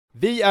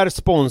Vi är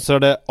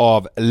sponsrade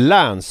av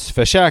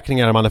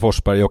Länsförsäkringar, Manne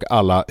Forsberg och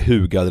alla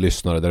hugade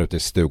lyssnare där ute i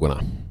stugorna.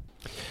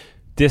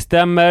 Det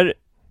stämmer.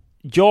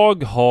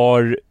 Jag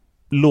har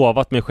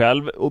lovat mig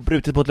själv och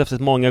brutit mot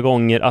löftet många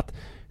gånger att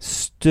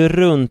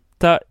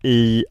strunta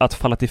i att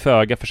falla till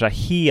föga för så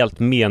här helt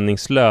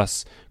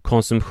meningslös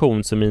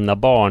konsumtion som mina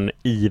barn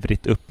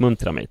ivrigt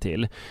uppmuntrar mig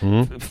till.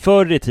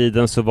 Förr i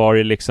tiden så var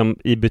det liksom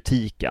i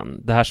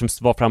butiken, det här som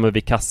var framme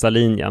vid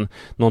kassalinjen,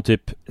 någon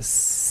typ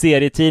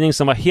serietidning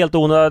som var helt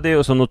onödig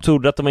och som de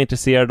trodde att de var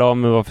intresserade av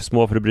men var för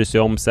små för att bry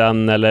sig om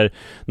sen, eller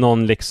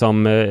någon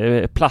liksom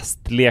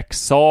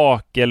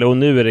plastleksak, eller och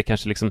nu är det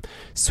kanske liksom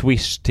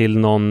Swish till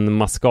någon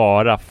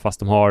mascara fast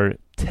de har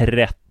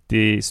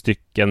 30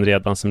 stycken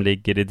redan som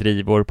ligger i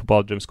drivor på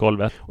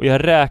badrumsgolvet. Och jag har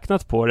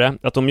räknat på det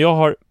att om jag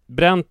har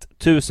bränt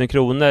 1000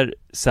 kronor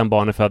sen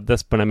barnet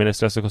föddes på den här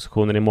meningslösa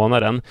konsumtionen i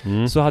månaden,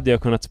 så hade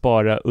jag kunnat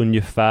spara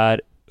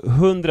ungefär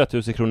 100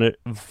 000 kronor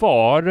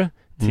var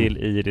till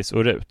Iris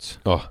och Rut.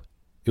 Ja,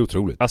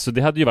 otroligt. Alltså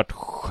det hade ju varit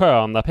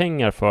sköna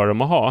pengar för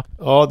dem att ha.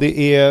 Ja,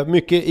 det är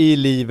mycket i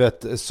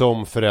livet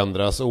som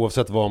förändras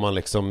oavsett vad man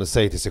liksom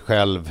säger till sig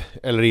själv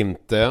eller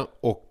inte.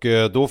 Och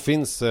då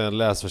finns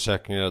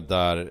Länsförsäkringar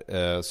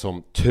där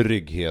som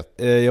trygghet.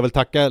 Jag vill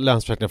tacka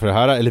Länsförsäkringar för det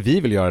här, eller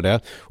vi vill göra det.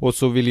 Och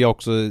så vill jag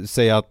också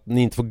säga att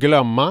ni inte får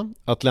glömma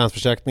att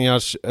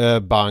Länsförsäkringars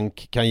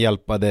bank kan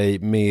hjälpa dig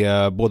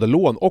med både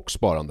lån och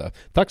sparande.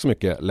 Tack så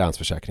mycket,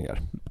 Länsförsäkringar.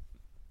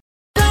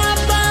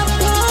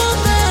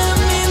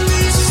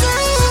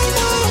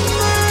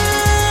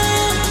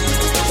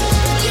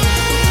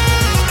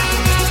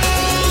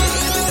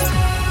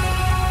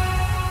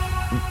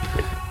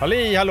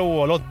 Halli,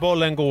 hallå, låt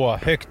bollen gå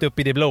högt upp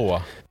i det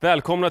blå.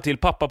 Välkomna till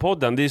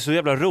Pappapodden. Det är så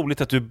jävla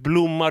roligt att du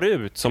blommar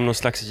ut som någon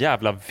slags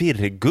jävla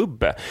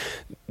virrgubbe.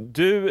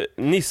 Du,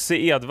 Nisse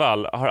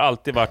Edvall, har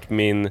alltid varit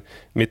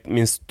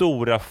min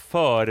stora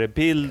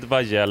förebild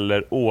vad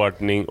gäller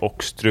ordning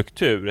och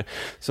struktur.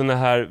 Såna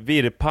här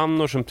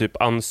virrpannor som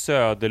typ Ann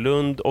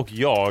Söderlund och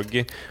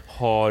jag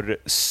har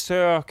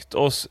sökt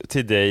oss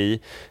till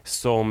dig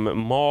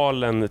som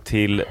malen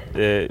till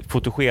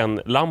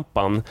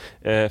fotogenlampan,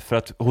 för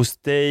att hos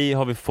dig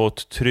har vi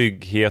fått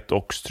trygghet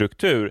och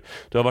struktur.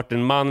 Du har varit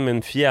en man med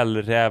en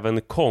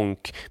fjällräven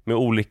konk med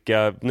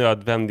olika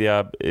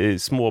nödvändiga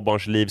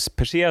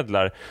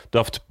småbarnslivspersedlar. Du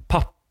har haft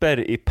papper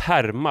i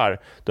pärmar.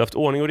 Du har haft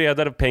ordning och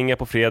reda, pengar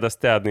på fredag,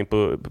 städning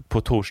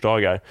på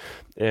torsdagar.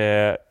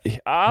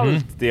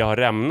 Allt det har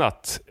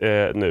rämnat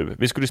nu.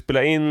 Vi skulle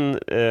spela in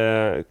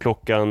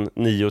klockan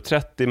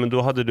 9:30, men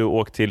då hade du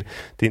åkt till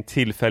din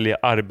tillfälliga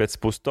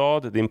arbetsbostad,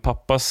 din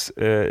pappas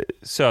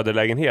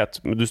söderlägenhet.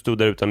 Men du stod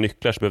där utan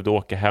nycklar så behövde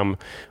åka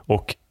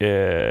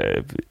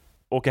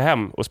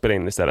hem och spela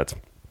in istället.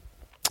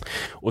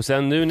 Och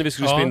sen nu när vi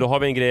skulle spela in, då har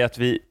vi en grej att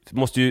vi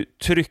måste ju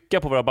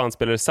trycka på våra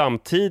bandspelare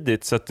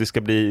samtidigt så att det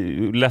ska bli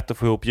lätt att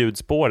få ihop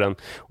ljudspåren.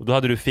 Och då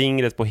hade du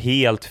fingret på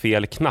helt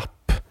fel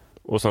knapp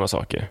och sådana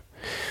saker.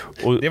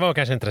 Och, det var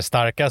kanske inte det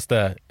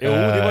starkaste. Jo,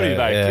 det var det ju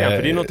verkligen.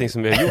 För det är någonting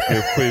som vi har gjort nu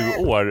i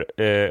 7 år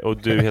och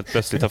du helt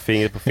plötsligt har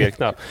fingret på fel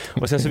knapp.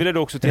 Och sen så ville du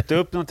också titta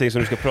upp någonting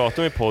som du ska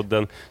prata om i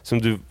podden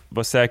som du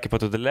var säker på att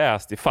du hade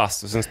läst i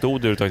fast. Och sen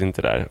stod du överhuvudtaget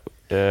inte där.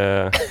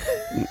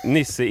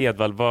 Nisse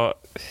Edvall, vad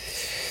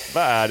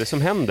är det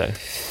som händer?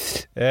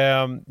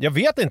 Jag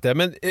vet inte,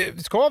 men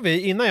ska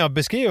vi, innan jag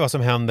beskriver vad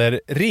som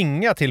händer,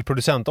 ringa till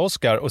producent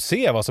Oscar och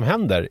se vad som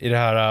händer i det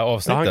här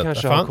avsnittet? Ja, han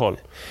kanske har koll.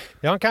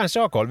 Ja, han kanske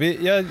har koll.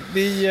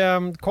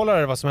 Vi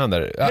kollar vad som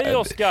händer. Hej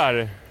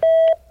Oscar!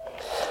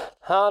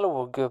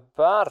 Hallå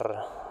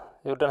gubbar!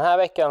 Jo, den här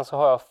veckan så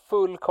har jag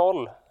full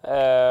koll.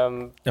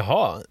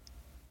 Jaha,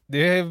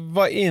 det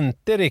var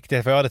inte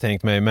riktigt vad jag hade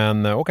tänkt mig,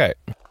 men okej.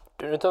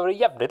 Du, nu tar vi det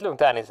jävligt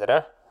lugnt här,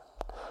 Nisse.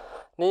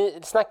 Ni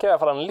snackar i alla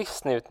fall om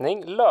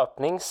livsnjutning,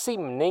 löpning,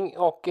 simning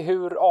och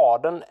hur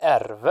adeln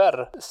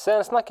ärver.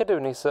 Sen snackar du,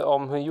 Nisse,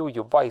 om hur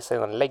Jojo bajsar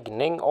innan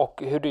läggning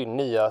och hur din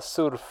nya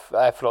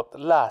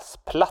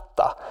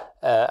läsplatta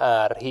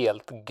är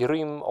helt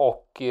grym.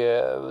 Och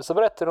så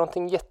berättar du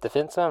någonting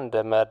jättefint som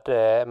hände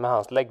med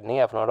hans läggning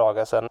här för några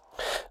dagar sedan.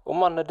 Och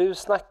Manne, du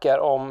snackar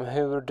om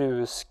hur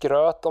du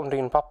skröt om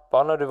din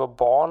pappa när du var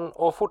barn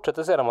och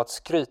fortsätter sedan att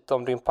skryta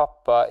om din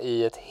pappa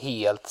i ett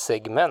helt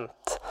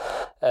segment.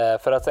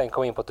 För att sen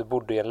komma in på att du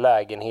bodde i en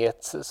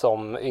lägenhet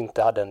som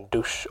inte hade en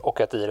dusch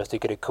och att Iris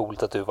tycker det är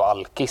coolt att du var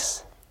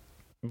alkis.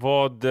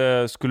 Vad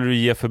skulle du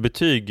ge för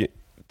betyg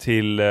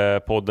till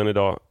podden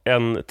idag?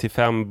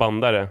 1-5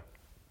 bandare?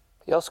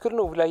 Jag skulle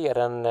nog vilja ge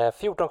den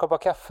 14 koppar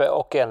kaffe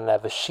och en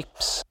näve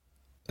chips.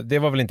 Det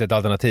var väl inte ett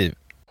alternativ?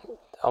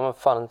 Ja, men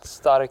fan, en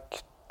stark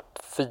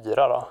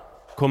 4 då.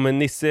 Kommer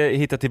Nisse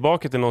hitta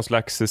tillbaka till någon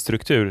slags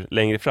struktur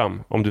längre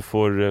fram om du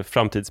får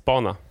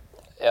framtidsbana?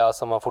 Ja,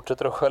 så man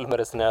fortsätter att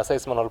självmedicinera sig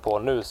som man håller på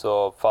nu,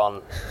 så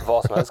fan,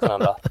 vad som helst kan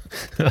hända.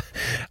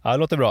 Ja, det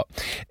låter bra.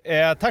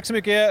 Tack så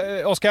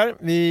mycket, Oscar.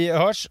 Vi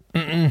hörs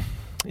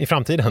i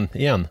framtiden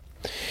igen.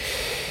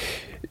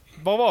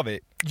 Var var vi?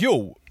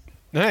 Jo.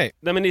 Nej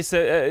men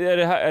Nisse,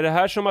 är det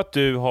här som att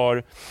du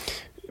har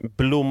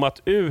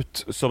blommat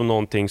ut som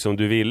någonting som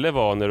du ville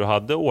vara när du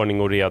hade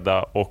ordning och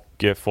reda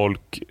och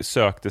folk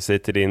sökte sig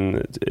till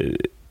din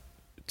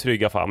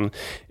trygga famn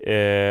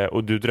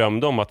och du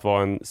drömde om att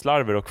vara en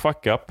slarver och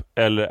fuck up,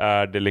 eller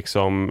är det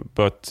liksom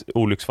bara ett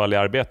olycksfall i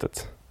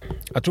arbetet?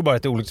 Jag tror bara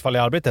ett olycksfall i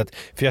arbetet,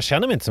 för jag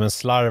känner mig inte som en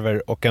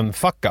slarver och en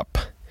fuck up.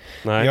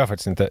 Nej. Det gör jag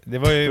faktiskt inte. Det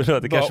var ju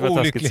det kanske var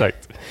taskigt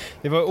sagt.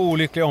 Det var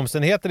olyckliga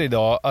omständigheter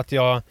idag att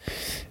jag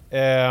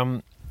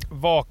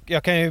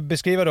jag kan ju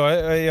beskriva då,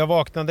 jag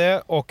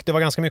vaknade och det var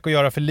ganska mycket att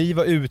göra för Liv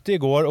var ute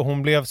igår och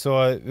hon blev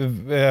så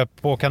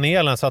på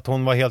kanelen så att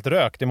hon var helt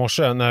rökt i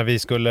morse när vi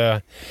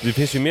skulle... Det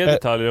finns ju mer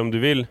detaljer om du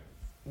vill.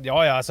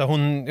 Ja, alltså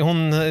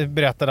hon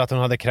berättade att hon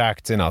hade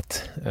kräkts i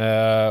natt.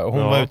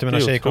 Hon var ute med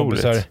några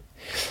tjejkompisar.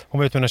 Hon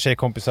var ute med några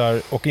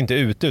tjejkompisar och inte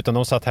ute utan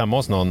de satt hemma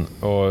hos någon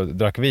och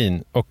drack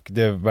vin och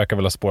det verkar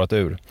väl ha spårat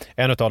ur.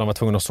 En av dem var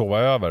tvungen att sova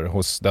över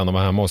hos den de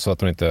var hemma hos så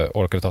att hon inte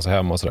orkade ta sig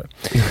hem och sådär.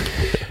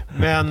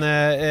 Men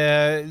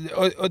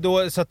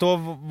då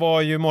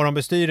var ju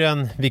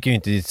morgonbestyren, vilket ju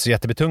inte är så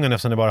jättebetungande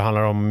eftersom det bara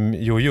handlar om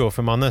jojo,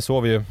 för mannen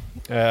sov ju,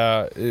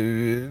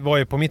 var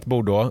ju på mitt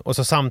bord då. Och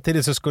så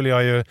samtidigt så skulle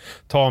jag ju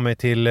ta mig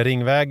till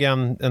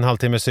Ringvägen, en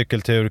halvtimme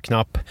cykeltur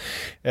knapp,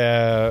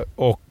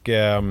 och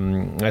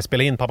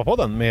spela in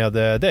Pappapodden med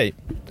dig.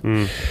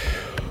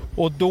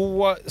 Och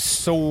då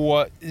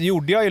så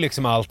gjorde jag ju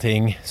liksom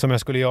allting som jag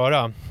skulle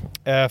göra,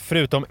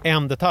 förutom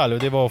en detalj, och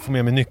det var att få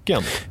med mig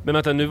nyckeln. Men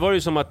vänta, nu var det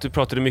ju som att du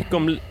pratade mycket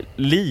om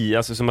Li,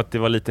 alltså som att det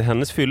var lite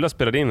hennes fylla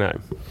spelade in här.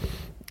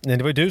 Nej,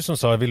 det var ju du som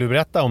sa, vill du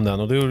berätta om den?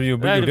 Och du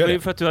gjorde Nej, det var ju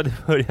för att du hade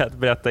börjat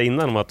berätta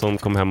innan om att hon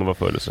kom hem och var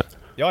full.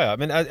 Ja,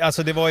 men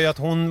alltså det var ju att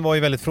hon var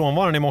ju väldigt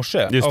frånvarande i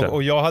morse.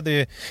 Och jag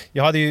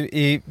hade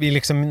ju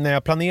liksom, när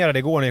jag planerade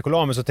igår när jag gick och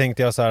la mig, så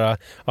tänkte jag så här: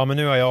 ja men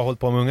nu har jag hållit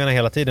på med ungarna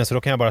hela tiden, så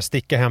då kan jag bara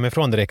sticka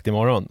hemifrån direkt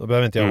imorgon. Då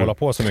behöver inte jag hålla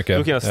på så mycket.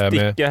 Då kan jag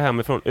sticka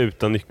hemifrån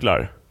utan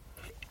nycklar.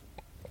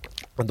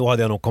 Då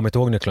hade jag nog kommit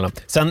ihåg nycklarna.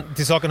 Sen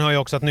till saken har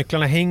jag också att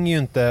nycklarna hänger ju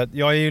inte...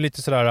 Jag är ju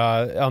lite sådär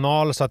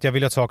anal, så att jag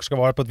vill att saker ska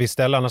vara på ett visst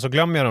ställe, annars så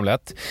glömmer jag dem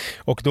lätt.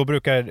 Och då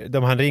brukar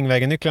de här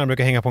Ringvägen-nycklarna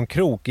brukar hänga på en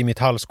krok i mitt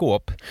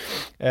halsskåp.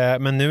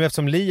 Men nu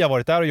eftersom Li har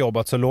varit där och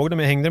jobbat, så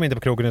hängde de inte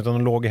på kroken utan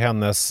de låg i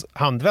hennes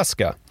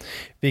handväska.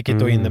 Vilket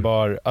då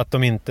innebar att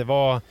de inte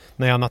var...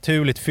 När jag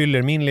naturligt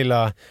fyller min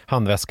lilla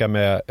handväska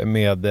med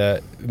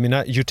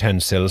mina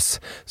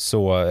utensils,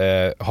 så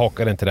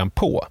hakade inte den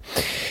på.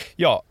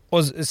 Ja,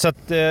 och så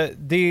att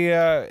det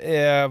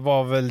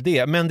var väl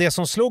det. Men det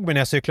som slog mig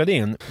när jag cyklade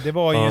in, det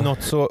var ju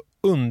något så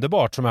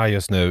underbart som är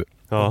just nu.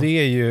 Ja. Och det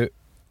är ju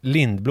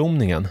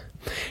lindblomningen.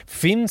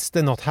 Finns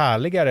det något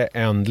härligare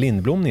än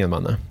lindblomningen,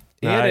 Manne?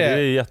 Nej, det är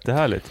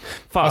jättehärligt.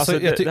 Fan, alltså,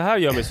 det här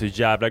gör mig så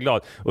jävla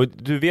glad. Och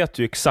du vet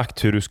ju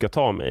exakt hur du ska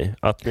ta mig.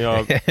 Att när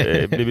jag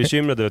blir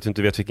bekymrad över att du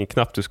inte vet vilken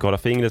knapp du ska hålla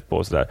fingret på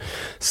och sådär,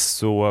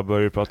 så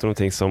börjar du prata om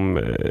någonting som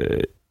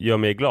gör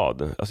mig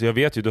glad. Alltså jag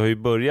vet ju, du har ju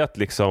börjat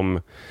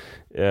liksom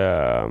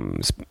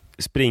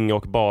springa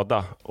och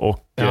bada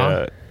och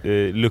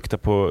lukta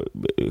på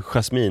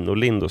jasmin och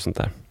lind och sånt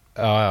där.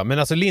 Ja, men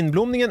alltså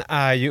lindblomningen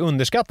är ju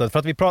underskattad, för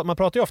att man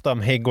pratar ju ofta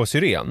om hägg och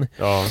syren.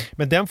 Ja.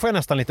 Men den får jag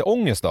nästan lite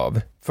ångest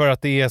av, för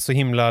att det är så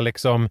himla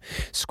liksom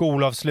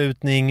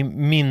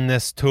skolavslutning,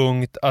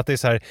 minnestungt, att det är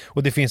så här,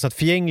 och det finns något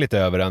förgängligt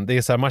över den. Det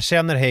är så här, man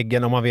känner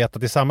häggen och man vet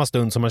att i samma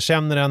stund som man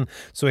känner den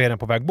så är den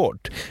på väg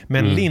bort.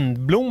 Men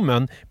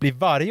lindblommen blir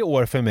varje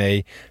år för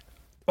mig,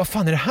 vad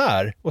fan är det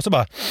här? Och så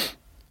bara,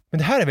 men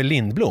det här är väl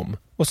lindblom?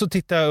 Och så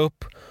tittar jag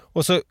upp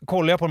och så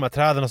kollar jag på de här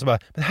träden och så bara,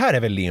 men det här är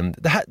väl lind?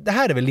 Det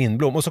här är väl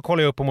lindblom? Och så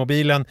kollar jag upp på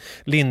mobilen,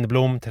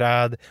 lindblom,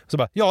 träd. Och så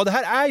bara, ja, det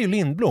här är ju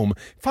lindblom.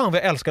 Fan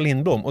vad jag älskar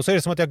lindblom. Och så är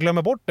det som att jag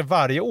glömmer bort det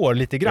varje år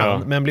lite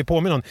grann, men blir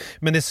påminn om.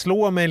 Men det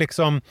slår mig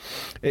liksom,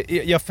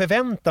 jag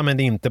förväntar mig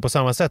det inte på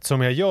samma sätt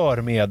som jag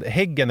gör med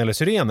häggen eller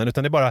syrenen,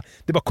 utan det bara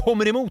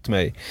kommer emot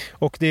mig.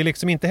 Och det är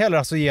liksom inte heller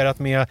associerat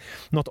med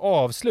något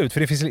avslut, för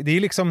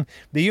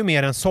det är ju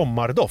mer en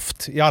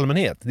sommardoft i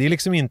allmänhet. Det är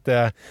liksom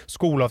inte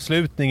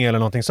skolavslutning eller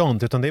någonting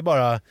sånt, utan det är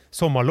bara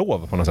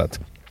sommarlov på något sätt.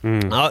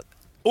 Ja,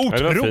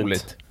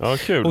 otroligt. Ja,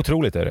 kul.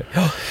 Otroligt är det.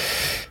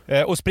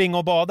 Ja. Och springa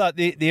och bada,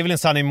 det är väl en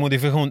sanning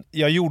modifikation.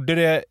 Jag gjorde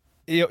det,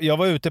 jag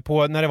var ute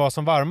på, när det var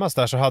som varmast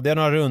där, så hade jag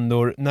några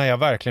rundor när jag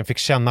verkligen fick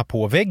känna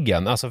på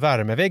väggen, alltså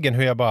värmeväggen,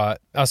 hur jag bara,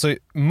 alltså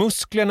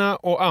musklerna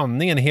och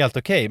andningen är helt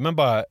okej, men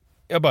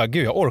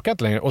gud, jag orkar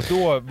inte längre. Och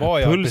då var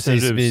jag pulsen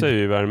precis vid... rusar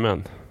ju i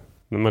värmen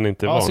när man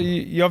inte är van. Alltså,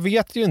 jag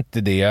vet ju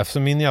inte det,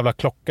 eftersom min jävla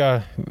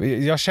klocka,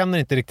 jag känner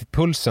inte riktigt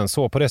pulsen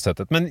så på det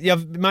sättet. Men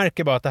jag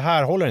märker bara att det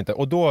här håller inte.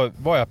 Och då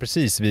var jag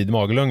precis vid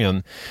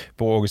Magelungen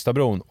på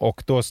Augustabron,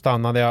 och då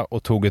stannade jag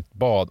och tog ett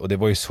bad, och det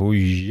var ju så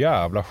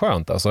jävla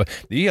skönt. Alltså,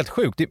 det är helt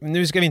sjukt.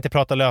 Nu ska vi inte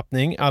prata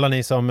löpning. Alla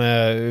ni som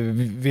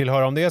vill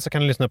höra om det, så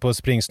kan ni lyssna på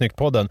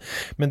Springsnyggt-podden.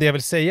 Men det jag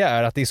vill säga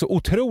är att det är så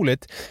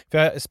otroligt, för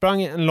jag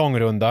sprang en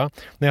långrunda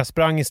när jag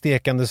sprang i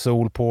stekande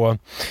sol på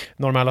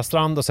Norrmälla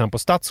strand och sen på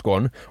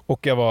Stadsgården,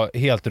 och jag var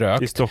helt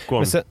rökt. I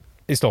Stockholm.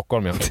 I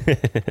Stockholm, ja.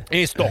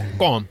 I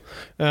Stockholm.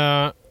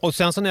 Och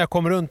sen så när jag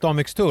kom runt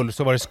Danvikstull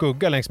så var det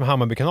skugga längs med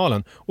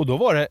Hammarbykanalen. Och då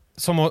var det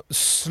som att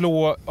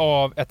slå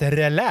av ett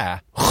relä.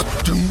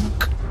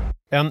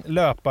 En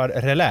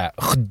löparrelä.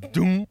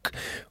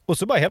 Och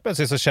så bara helt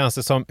plötsligt så känns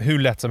det som hur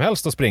lätt som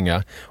helst att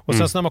springa. Och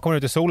sen så när man kommer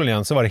ut i solen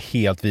igen så var det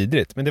helt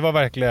vidrigt. Men det var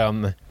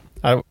verkligen... Det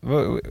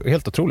var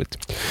helt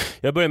otroligt.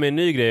 Jag börjar med en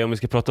ny grej om vi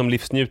ska prata om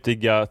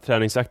livsnjutiga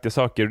träningsaktiga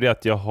saker. Och det är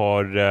att jag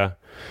har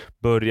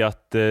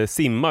börjat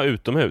simma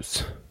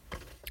utomhus.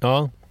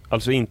 Ja.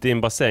 Alltså inte i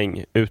en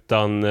bassäng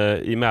utan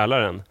i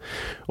Mälaren.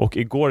 Och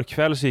igår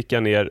kväll så gick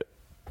jag ner,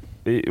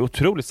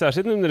 otroligt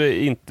särskilt nu när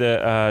det inte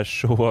är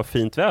så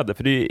fint väder.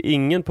 För det är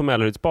ingen på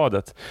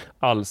Mälarhöjdsbadet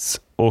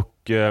alls.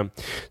 Och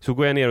så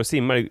går jag ner och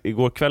simmar.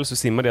 Igår kväll så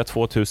simmade jag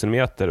 2000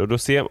 meter. Och då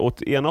ser jag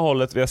åt ena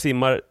hållet, jag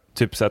simmar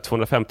typ så här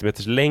 250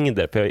 meters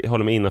längder. För jag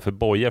håller mig innanför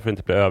bojar för att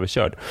inte bli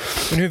överkörd.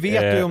 Men hur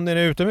vet du om det är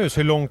utomhus,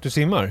 hur långt du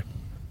simmar?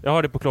 Jag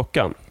har det på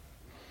klockan.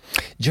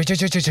 Ja,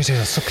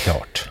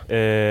 såklart.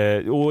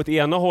 Och åt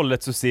ena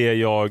hållet så ser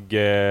jag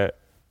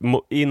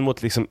in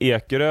mot liksom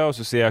Ekerö och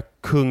så ser jag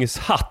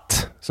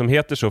Kungshatt som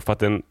heter så för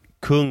att en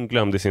kung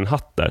glömde sin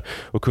hatt där.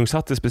 Och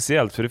Kungshatt är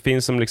speciellt för det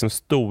finns som liksom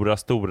stora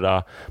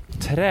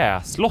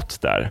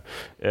träslott där.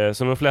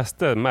 Som de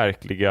flesta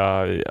märkliga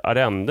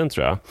arrenden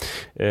tror jag.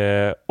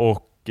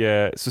 Och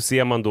så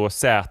ser man då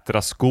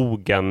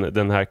Sätraskogen,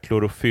 den här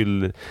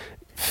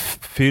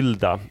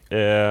klorofyllda.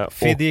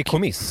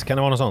 Fideikommiss, kan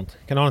det vara något sånt?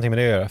 Kan det ha någonting med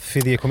det att göra?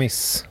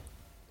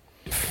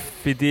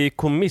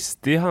 Fideikommiss,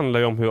 det handlar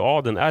ju om hur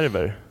adeln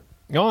ärver.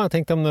 Ja, jag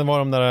tänkte om det var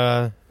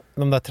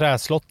de där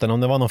träslotten,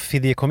 om det var någon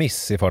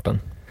fideikommiss i farten.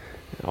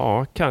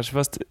 Ja, kanske,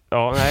 fast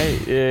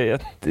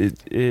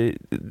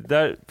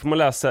där får man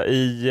läsa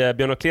i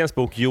Björn Åhléns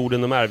bok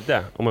Jorden de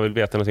ärvde om man vill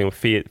veta någonting om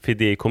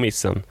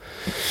fideikommissen.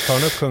 Tar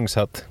den upp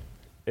Kungshatt?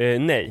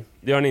 Nej,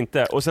 det gör den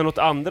inte. Och sen åt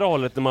andra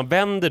hållet när man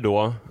vänder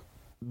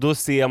då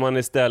ser man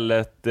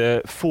istället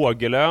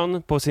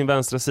Fågelön på sin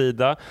vänstra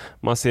sida.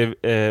 Man ser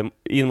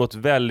in mot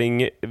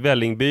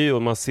Vällingby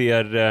och man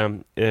ser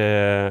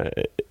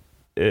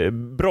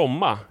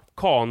Bromma,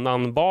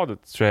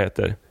 Kananbadet tror jag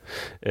heter.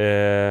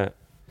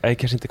 Nej,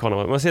 kanske inte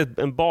Kananbadet. Man ser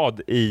en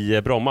bad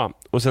i Bromma.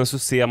 Och sen så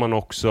ser man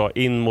också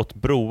in mot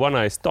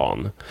broarna i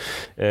stan.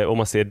 Och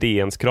man ser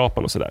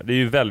DN-skrapan och sådär. Det är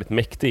ju väldigt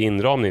mäktig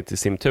inramning till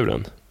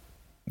simturen.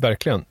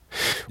 Verkligen.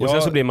 Och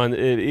sen så blev man,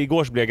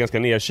 igår så blev jag ganska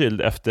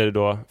nedkyld efter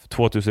då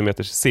 2000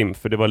 meters sim,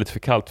 för det var lite för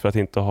kallt för att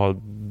inte ha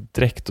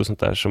dräkt och sånt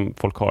där som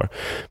folk har.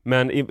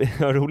 Men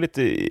roligt,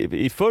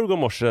 i förrgår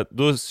morse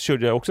då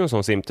körde jag också en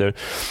sån simtur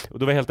och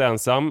då var jag helt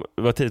ensam,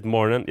 det var tidigt på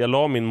morgonen, jag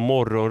la min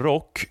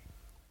morgonrock,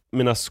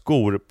 mina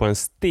skor på en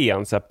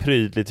sten så här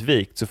prydligt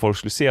vikt så folk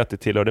skulle se att det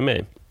tillhörde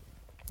mig.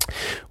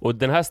 Och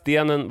den här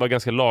stenen var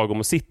ganska lagom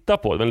att sitta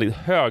på. Det var en lite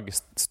hög,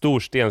 stor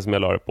sten som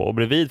jag la det på. Och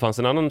bredvid fanns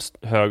en annan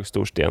hög,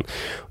 stor sten.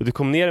 Och det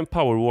kom ner en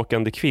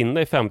powerwalkande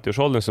kvinna i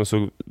 50-årsåldern som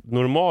såg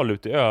normal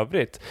ut i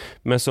övrigt.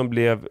 Men som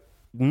blev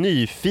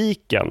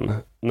nyfiken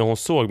när hon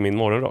såg min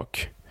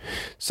morgonrock.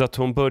 Så att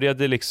hon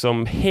började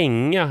liksom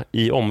hänga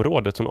i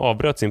området. Hon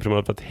avbröt sin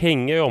promenad för att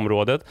hänga i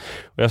området.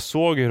 Och jag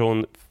såg hur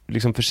hon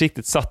liksom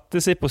försiktigt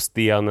satte sig på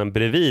stenen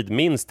bredvid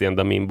min sten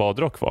där min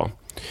badrock var.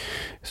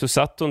 Så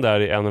satt hon där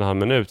i 1,5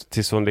 minut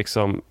tills hon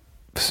liksom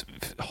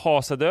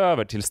hasade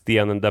över till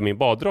stenen där min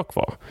badrock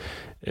var.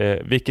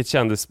 Vilket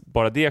kändes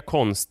bara det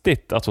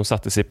konstigt att hon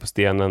satte sig på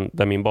stenen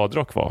där min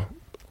badrock var.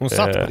 Hon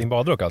satt på din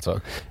badrock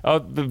alltså? Ja,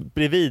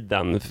 bredvid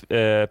den,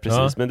 precis.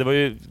 Ja. Men det var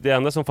ju det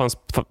enda som fanns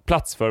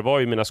plats för var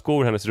ju mina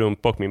skor, hennes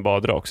rumpa och min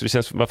badrock. Så det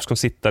känns, varför ska hon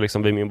sitta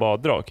liksom vid min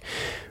badrock?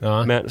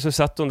 Ja. Men så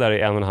satt hon där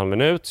i 1,5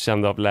 minut,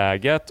 kände av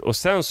läget och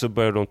sen så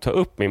började hon ta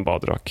upp min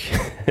badrock.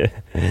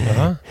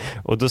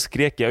 Och då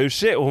skrek jag,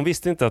 ursäkta, och hon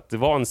visste inte att det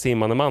var en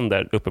simmande man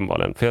där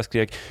uppenbarligen. För jag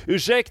skrek,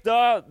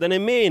 ursäkta, den är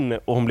min!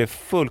 Och hon blev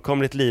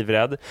fullkomligt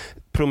livrädd.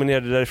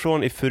 Promenerade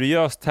därifrån i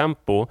furiöst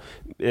tempo,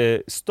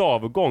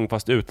 stavgång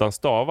fast utan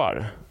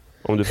stavar,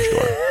 om du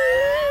förstår.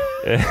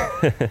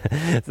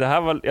 Det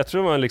här var, jag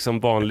tror det var en liksom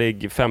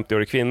vanlig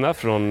 50-årig kvinna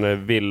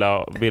från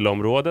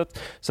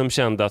villaområdet som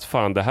kände att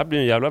fan, det här blir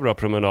en jävla bra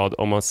promenad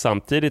om man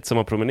samtidigt som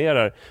man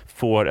promenerar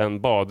får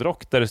en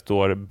badrock där det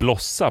står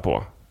blossa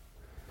på.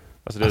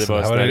 Alltså det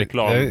var en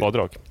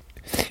reklambadrock.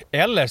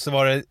 Eller så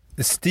var det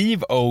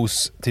Steve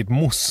O's typ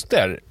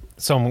moster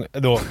som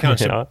då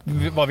kanske,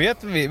 vad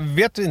vet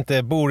vi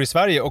inte, bor i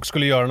Sverige och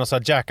skulle göra något så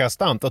här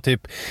jackass-stunt och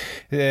typ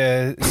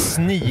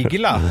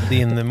snigla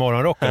din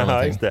morgonrock eller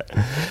någonting. Ja, just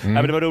det.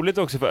 Men det var roligt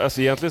också för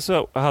alltså, egentligen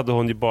så hade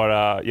hon ju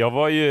bara, jag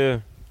var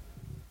ju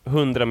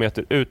 100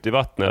 meter ut i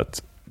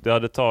vattnet. Det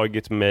hade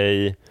tagit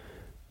mig,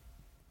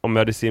 om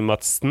jag hade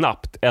simmat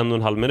snabbt,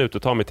 1,5 minut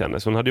att ta mig till henne.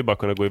 Så hon hade ju bara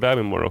kunnat gå iväg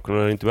med morgonrock. Hon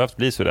hade inte behövt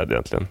bli så rädd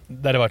egentligen.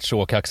 Det hade varit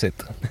så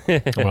kaxigt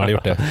om man hade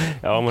gjort det.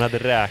 Ja, om man hade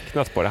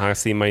räknat på det. Han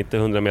simmar inte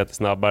 100 meter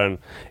snabbare än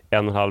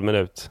 1,5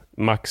 minut.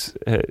 Max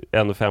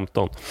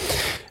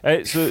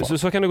 1,15.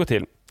 Så kan det gå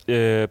till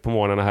på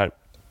morgnarna här.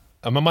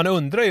 Ja, men man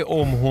undrar ju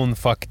om hon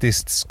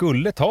faktiskt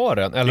skulle ta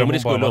den. Eller om hon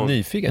bara var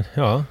nyfiken.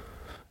 Ja.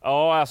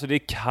 Ja, alltså det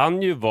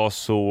kan ju vara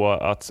så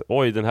att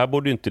oj, den här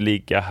borde ju inte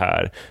ligga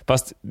här.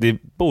 Fast det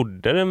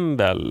borde den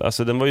väl.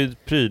 Alltså den var ju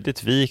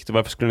prydligt vikt och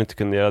varför skulle den inte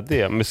kunna göra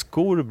det? Med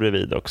skor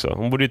bredvid också.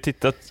 Hon borde ju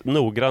tittat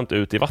noggrant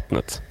ut i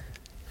vattnet.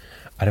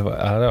 Ja, det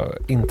var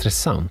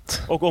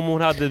intressant. Och om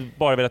hon hade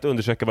bara velat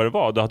undersöka vad det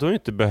var, då hade hon ju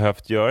inte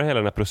behövt göra hela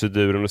den här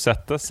proceduren och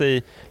sätta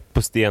sig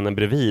på stenen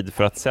bredvid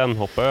för att sen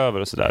hoppa över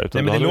och sådär.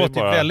 Nej, men det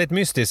låter ju väldigt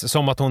mystiskt,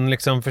 som att hon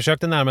liksom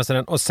försökte närma sig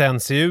den och sen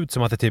se ut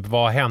som att det typ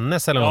var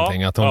hennes eller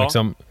någonting. Att hon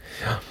liksom...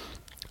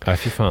 Ja,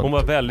 fy fan. Hon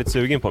var väldigt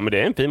sugen på, men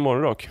det är en fin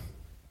morgonrock.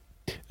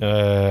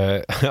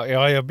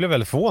 Ja, jag blev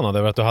väldigt förvånad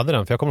över att du hade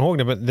den, för jag kommer ihåg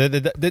det.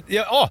 Det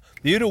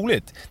är ju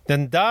roligt.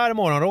 Den där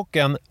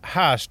morgonrocken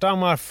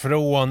härstammar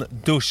från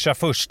Duscha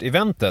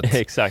först-eventet.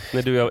 Exakt,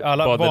 när du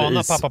alla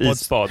badade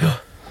isbad.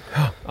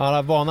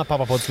 Alla vana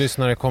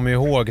pappapoddslyssnare kommer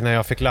ihåg när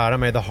jag fick lära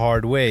mig the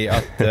hard way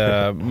att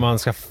man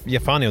ska ge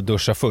fan i att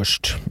duscha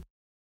först.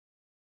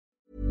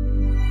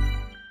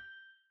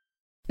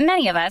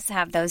 Many of us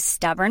have those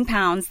stubborn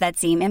pounds that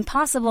seem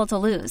impossible to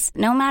lose,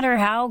 no matter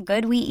how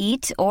good we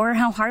eat or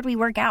how hard we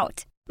work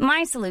out.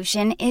 My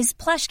solution is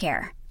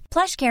PlushCare.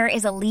 PlushCare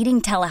is a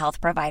leading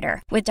telehealth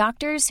provider with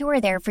doctors who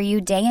are there for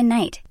you day and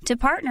night to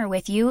partner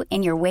with you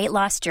in your weight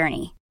loss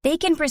journey. They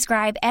can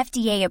prescribe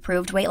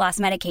FDA-approved weight loss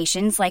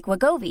medications like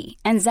Wegovy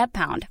and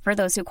Zepbound for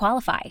those who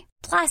qualify.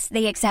 Plus,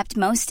 they accept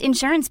most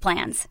insurance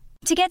plans.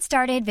 To get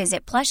started,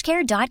 visit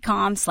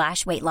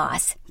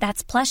plushcare.com/weightloss.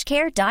 That's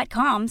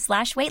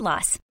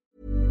plushcare.com/weightloss.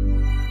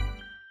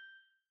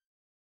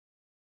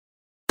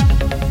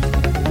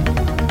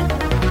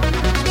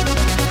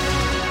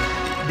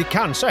 Det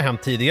kanske har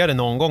hänt tidigare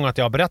någon gång att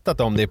jag har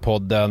berättat om det i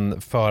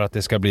podden för att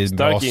det ska bli en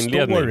bra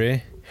story.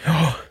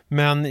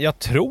 Men jag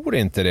tror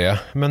inte det.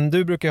 Men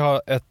du brukar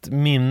ha ett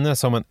minne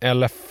som en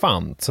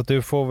elefant, så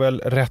du får väl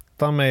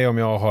rätta mig om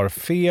jag har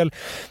fel.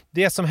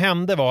 Det som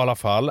hände var i alla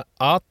fall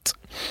att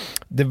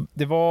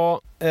det var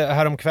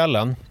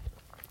häromkvällen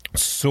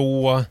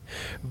så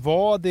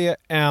var det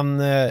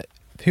en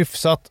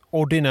hyfsat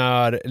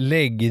ordinär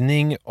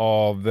läggning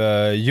av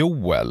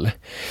Joel.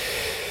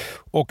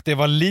 Och det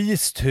var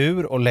Lis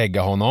tur att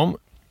lägga honom.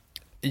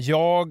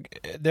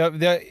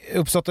 Det har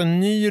uppstått en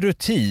ny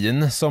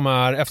rutin som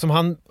är, eftersom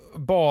han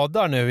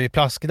badar nu i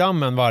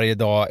plaskdammen varje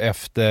dag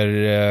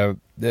efter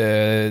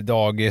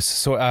dagis,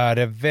 så är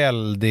det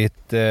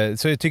väldigt,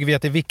 så tycker vi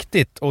att det är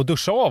viktigt att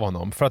duscha av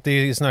honom, för att det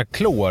är sån här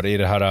klor i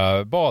det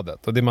här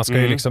badet och det, man ska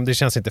ju liksom, det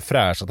känns inte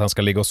fräscht att han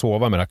ska ligga och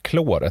sova med det här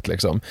kloret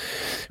liksom.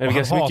 Det är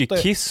ganska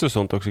mycket kiss och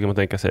sånt också, kan man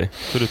tänka sig,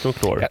 förutom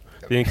klor.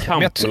 Det är en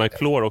kamp mellan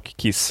klor och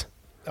kiss.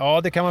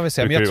 Ja, det kan man väl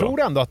säga. Men jag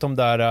tror ändå att de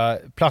där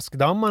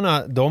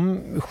plaskdammarna, de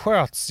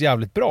sköts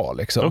jävligt bra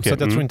liksom. Okay. Så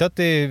att jag tror inte att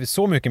det är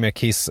så mycket mer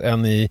kiss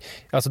än i...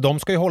 Alltså de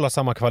ska ju hålla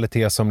samma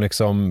kvalitet som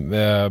liksom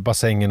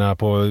bassängerna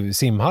på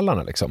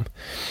simhallarna liksom.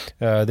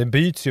 Det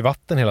byts ju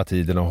vatten hela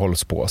tiden och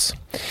hålls på oss.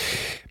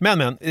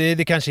 Men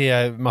det kanske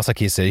är massa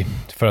kiss i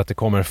för att det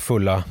kommer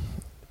fulla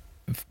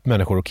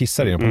människor och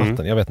kissar i dem på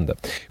natten. Jag vet inte.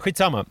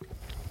 Skitsamma.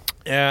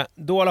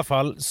 Då i alla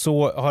fall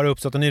så har det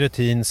uppstått en ny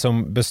rutin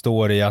som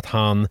består i att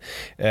han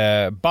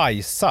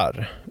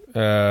bajsar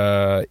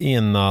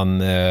innan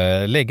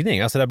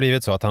läggning. Alltså det har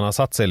blivit så att han har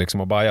satt sig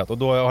liksom och bajat, och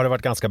då har det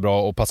varit ganska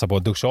bra att passa på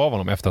att duscha av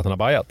honom efter att han har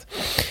bajat.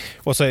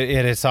 Och så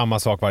är det samma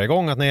sak varje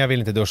gång, att nej, jag vill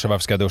inte duscha,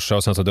 varför ska jag duscha?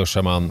 Och sen så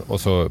duschar man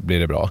och så blir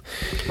det bra.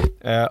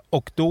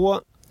 Och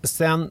då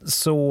sen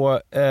så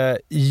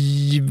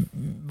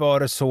var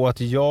det så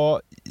att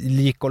jag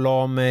gick och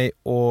la mig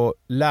och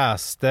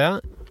läste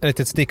ett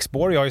litet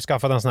stickspår. Jag har ju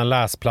skaffat en sån här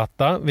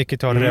läsplatta,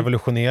 vilket har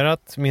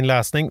revolutionerat min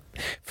läsning.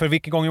 För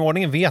vilken gång i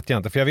ordningen vet jag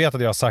inte, för jag vet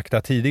att jag har sagt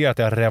det tidigare att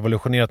jag har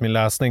revolutionerat min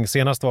läsning.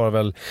 Senast var det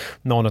väl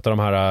någon av de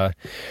här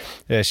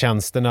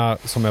tjänsterna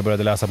som jag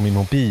började läsa på min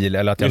mobil,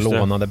 eller att jag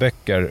lånade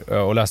böcker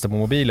och läste på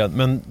mobilen.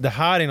 Men det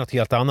här är något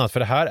helt annat, för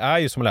det här är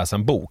ju som att läsa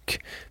en bok.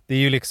 Det är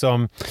ju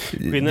liksom...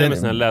 Skillnaden med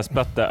sån här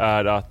läsplatta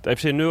är att, i och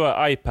för sig nu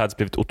har iPads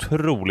blivit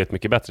otroligt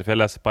mycket bättre, för jag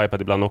läser på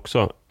iPad ibland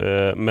också.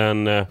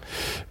 Men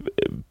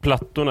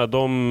plattorna,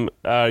 de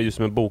är ju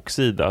som en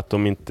boksida, att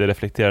de inte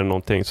reflekterar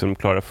någonting, så de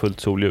klarar fullt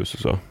solljus och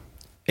så.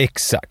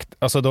 Exakt.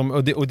 Alltså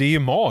och det är ju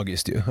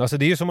magiskt ju. Alltså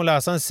det är ju som att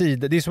läsa en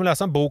sida, det är som att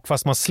läsa en bok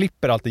fast man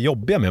slipper allt det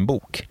jobbiga med en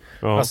bok.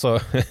 Ja. Alltså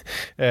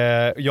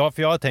för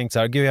jag har tänkt så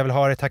här, gud, jag vill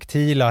ha det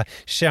taktila,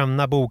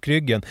 känna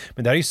bokryggen,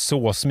 men det här är ju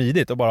så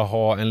smidigt att bara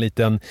ha en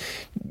liten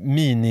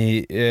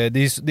mini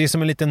det är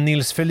som en liten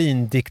Nils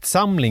Ferlin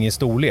diktsamling i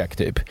storlek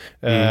typ.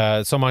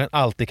 Som man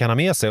alltid kan ha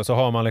med sig, och så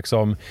har man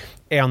liksom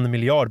 1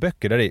 miljard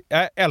böcker där i.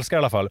 Jag älskar i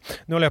alla fall.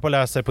 Nu håller jag på att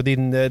läsa på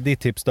ditt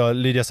tips då,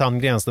 Lydia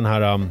Sandgrens, den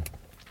här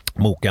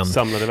boken.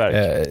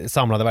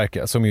 Samlade verk,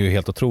 som är ju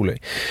helt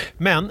otrolig.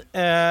 Men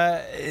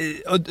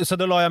så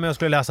då la jag mig och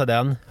skulle läsa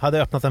den,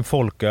 hade öppnat en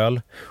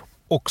folköl,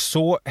 och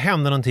så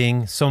hände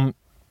någonting som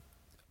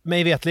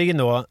mig vetligen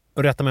då,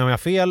 och rätta mig om jag har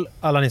fel,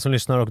 alla ni som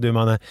lyssnar och du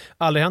Manne,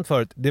 aldrig hänt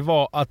förut. Det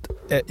var att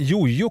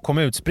Jojo kom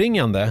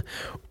utspringande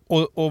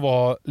och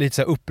var lite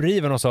så här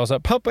uppriven och sa så här: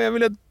 pappa, jag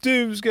vill att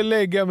du ska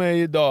lägga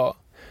mig idag.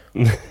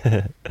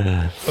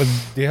 Och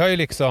det har ju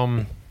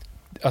liksom,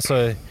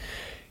 alltså,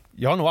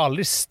 jag har nog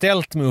aldrig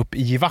ställt mig upp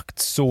i givakt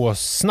så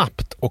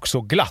snabbt och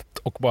så glatt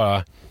och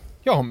bara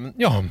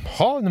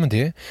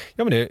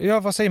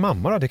vad säger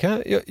mamma då?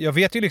 Jag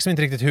vet ju liksom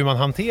inte riktigt hur man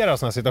hanterar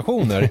såna här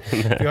situationer.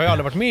 Jag har ju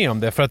aldrig varit med om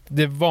det, för att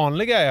det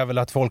vanliga är väl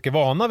att folk är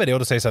vana vid det och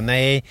då säger så här: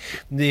 nej,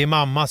 det är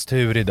mammas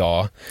tur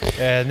idag.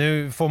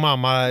 Nu får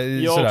mamma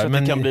sådär.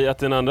 Men det kan bli att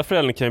den andra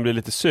föräldern kan bli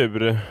lite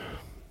sur.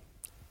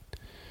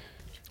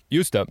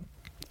 Just det.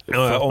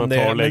 För att man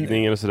tar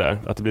läggningen och sådär.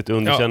 Att det blir ett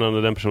underkännande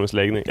av den personens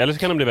läggning. Eller så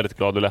kan de bli väldigt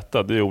glad och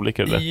lättad. Det är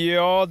olika det.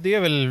 Ja, det är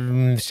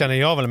väl, känner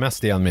jag väl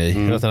mest igen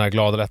mig i. Att den här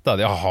glad och lättad.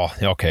 Jaha,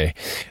 ja, okej.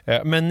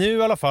 Men nu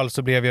i alla fall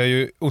så blev jag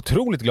ju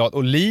otroligt glad.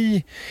 Och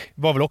Li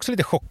var väl också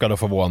lite chockad och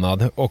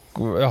förvånad. Och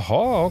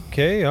jaha,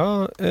 okej,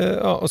 ja.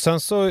 Och sen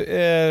så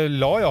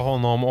la jag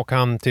honom och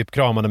han typ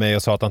kramade mig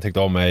och sa att han tyckte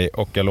om mig.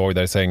 Och jag låg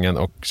där i sängen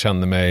och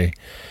kände mig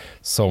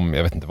som,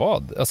 jag vet inte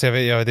vad. Alltså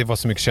det var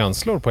så mycket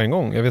känslor på en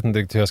gång. Jag vet inte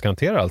riktigt hur jag ska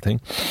hantera allting.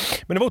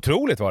 Men det var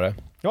otroligt var det.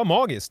 Ja,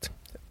 magiskt.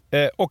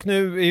 Och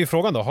nu är ju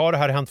frågan då, har det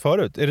här hänt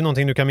förut? Är det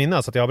någonting du kan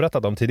minnas att jag har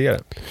berättat om tidigare?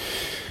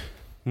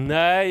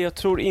 Nej, jag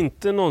tror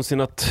inte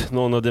någonsin att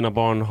någon av dina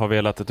barn har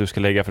velat att du ska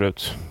lägga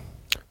förut.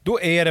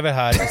 Då är det väl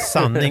här i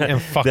sanning en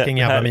fucking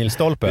jävla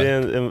milstolpe. Det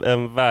är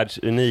en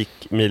världsunik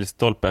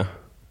milstolpe.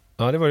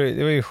 Ja, det var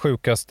ju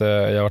sjukaste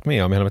jag har varit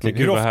med om i hela mitt liv.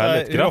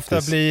 Hur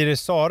ofta blir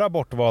Sara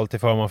bortvald till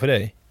förmån för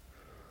dig?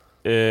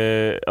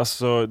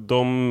 Alltså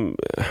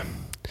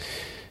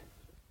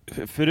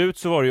förut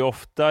så var det ju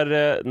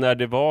oftare när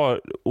det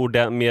var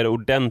mer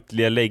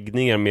ordentliga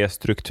läggningar med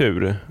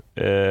struktur.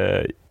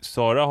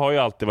 Sara har ju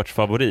alltid varit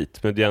favorit,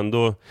 men det är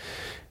ändå,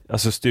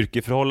 alltså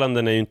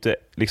styrkeförhållanden är ju inte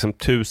liksom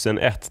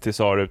 1001 till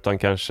Sara, utan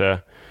kanske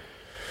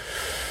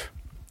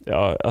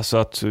alltså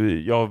att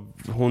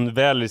hon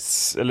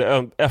väljs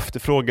eller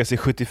efterfrågas i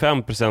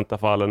 75% av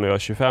fallen och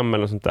jag 25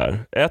 eller något sånt där.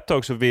 Ett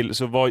tag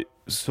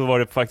så var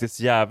det faktiskt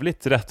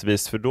jävligt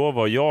rättvist, för då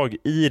var jag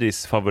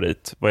Iris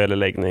favorit vad gäller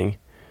läggning.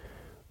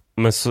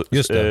 Men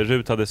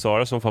Rut hade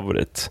Sara som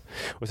favorit.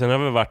 Och sen har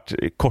det varit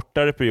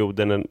kortare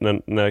perioder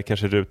när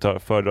kanske Rut har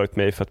föredragit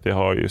mig för att vi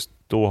har just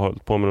då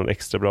hållit på med någon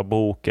extra bra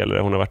bok eller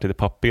hon har varit lite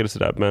pappig eller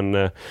sådär.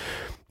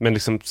 Men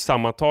liksom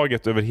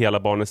sammantaget över hela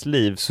barnets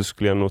liv så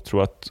skulle jag nog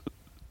tro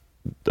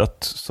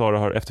att Sara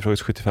har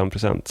efterfrågats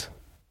 75%.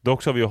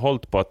 Dock så har vi ju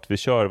hållit på att vi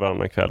kör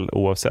varannan kväll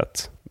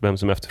oavsett vem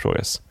som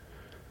efterfrågas.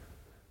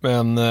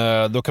 Men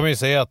då kan man ju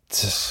säga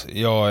att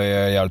jag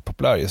är jävligt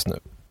populär just nu.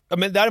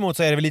 Men däremot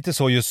så är det väl lite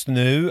så just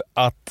nu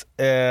att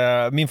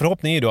min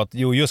förhoppning är ju då att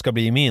Jojo ska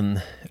bli min.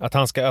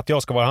 Att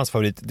jag ska vara hans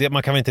favorit.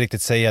 Man kan väl inte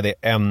riktigt säga det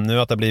ännu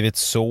att det har blivit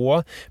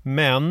så.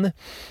 Men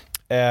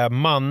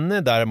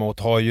Manne däremot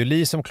har ju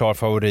Li som klar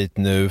favorit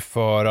nu,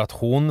 för att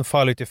hon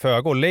faller till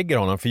föga och lägger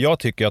honom. För jag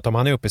tycker att om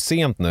han är uppe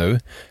sent nu,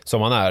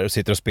 som han är, och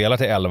sitter och spelar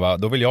till 11,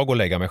 då vill jag gå och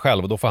lägga mig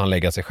själv och då får han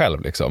lägga sig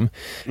själv liksom.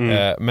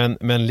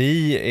 Men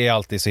Li är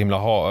alltid så himla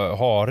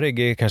harig,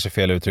 är kanske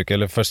fel uttryck,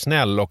 eller för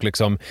snäll och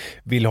liksom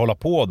vill hålla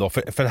på då.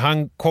 För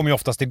han kommer ju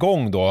oftast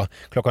igång då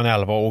klockan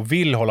 11 och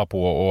vill hålla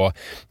på och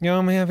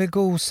ja, men jag vill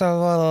gosa.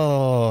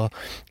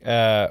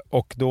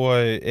 Och då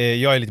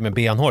jag är lite mer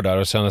benhård där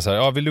och känner så här,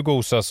 ja, vill du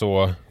gosa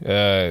så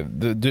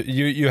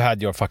you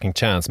had your fucking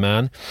chance,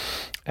 man.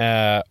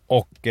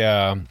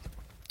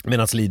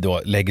 Medan Li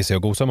då lägger sig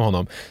och gosar med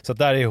honom. Så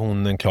där är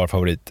hon en klar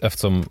favorit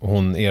eftersom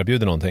hon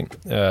erbjuder någonting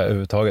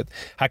överhuvudtaget.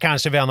 Här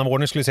kanske vän av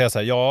ordning skulle säga så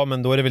här, ja,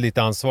 men då är det väl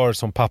lite ansvar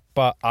som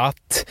pappa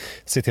att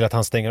se till att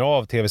han stänger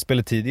av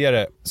tv-spelet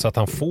tidigare så att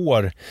han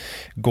får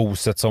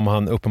goset som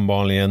han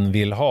uppenbarligen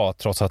vill ha,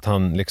 trots att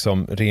han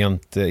liksom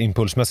rent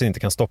impulsmässigt inte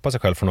kan stoppa sig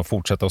själv från att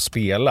fortsätta att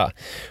spela.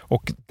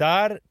 Och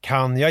där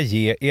kan jag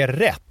ge er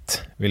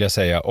rätt, vill jag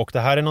säga. Och det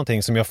här är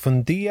någonting som jag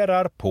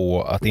funderar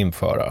på att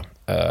införa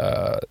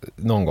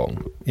någon gång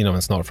inom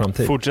en snar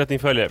framtid. Fortsättning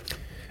följer.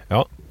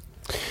 Ja.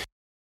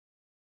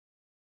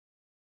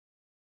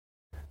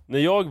 När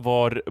jag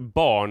var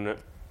barn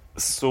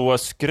så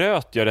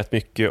skröt jag rätt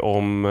mycket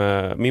om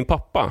min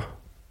pappa.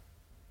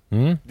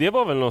 Det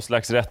var väl någon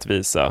slags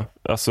rättvisa,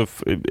 alltså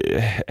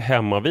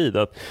hemma vid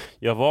att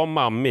jag var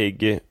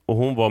mammig och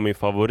hon var min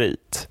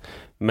favorit,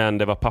 men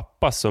det var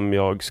pappa som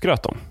jag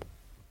skröt om.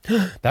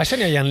 Där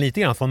känner jag igen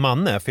lite grann från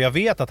Manne, för jag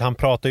vet att han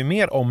pratar ju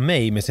mer om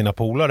mig med sina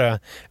polare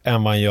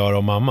än vad han gör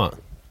om mamma.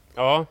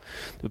 Ja,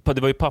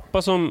 det var ju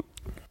pappa som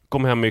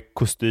kom hem i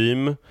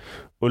kostym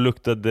och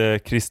luktade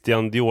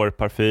Christian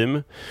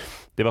Dior-parfym.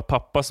 Det var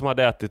pappa som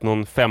hade ätit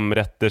någon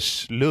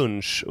 5-rätters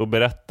lunch och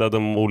berättade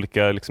om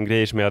olika liksom,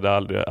 grejer som jag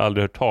hade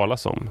aldrig hört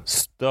talas om.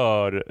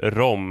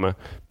 Störrom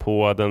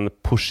på den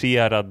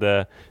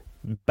pocherade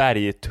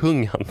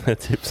bergtungan,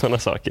 typ sådana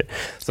saker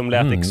som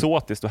lät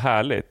exotiskt och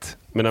härligt,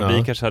 medan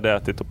vi kanske hade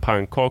ätit och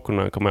pannkakor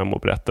när han kom hem och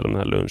berättade om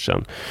den här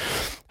lunchen.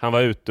 Han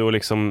var ute och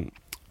liksom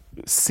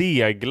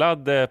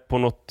seglade på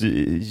något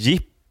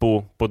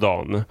jippo på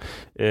dagen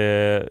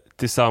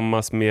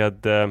tillsammans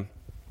med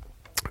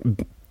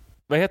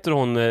vad heter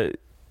hon,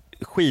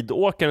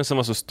 skidåkaren som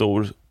var så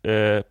stor,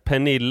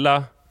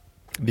 Pernilla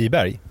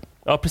Wiberg.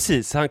 Ja,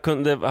 precis. Han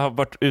kunde ha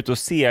varit ute och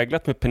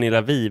seglat med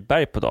Pernilla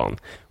Wiberg på dagen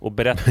och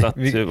berättat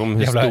om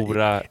hur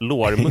stora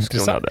lårmuskler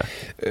hon hade.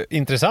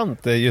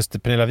 Intressant,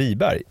 just Pernilla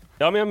Wiberg.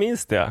 Ja, men jag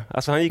minns det.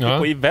 Alltså han gick ju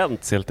på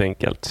events helt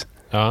enkelt.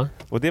 Ja.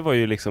 Och det var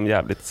ju liksom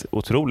jävligt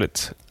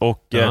otroligt.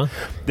 Och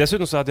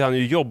dessutom så hade han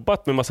ju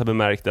jobbat med massa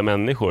bemärkta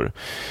människor.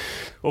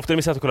 Ofta när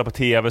vi satt och kollade på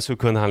tv så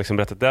kunde han liksom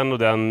berätta den och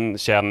den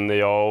känner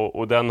jag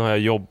och den har jag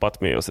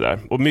jobbat med och sådär.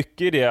 Och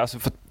mycket i det, alltså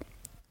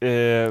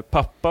för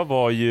pappa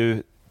var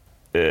ju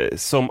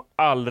som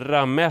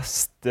allra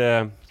mest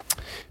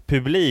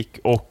publik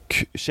och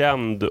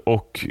känd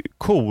och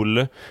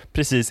cool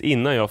precis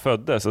innan jag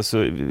föddes.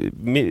 Alltså,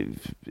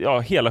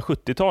 hela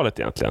 70-talet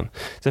egentligen.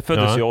 Sen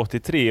föddes jag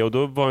 83 och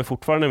då var han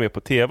fortfarande med på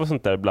tv och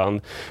sånt där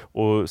ibland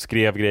och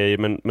skrev grejer.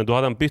 Men då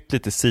hade han bytt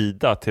lite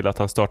sida till att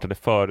han startade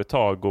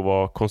företag och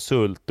var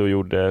konsult och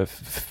gjorde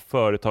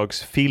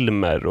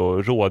företagsfilmer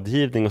och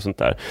rådgivning och sånt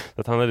där.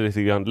 Så att han hade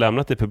lite grann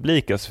lämnat det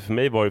publik. Alltså för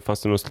mig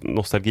fanns det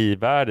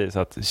nostalgivärde i så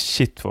att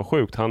shit vad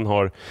sjukt. Han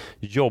har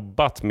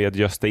jobbat med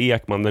Gösta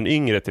Ekman den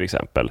yngre till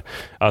exempel.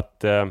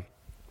 Att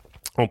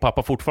om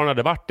pappa fortfarande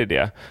hade varit i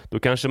det, då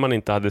kanske man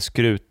inte hade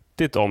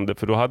skrutit om det,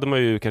 för då hade man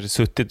ju kanske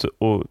suttit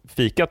och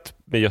fikat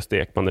med Gösta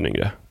Ekman den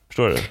yngre.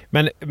 Förstår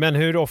du? Men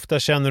hur ofta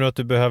känner du att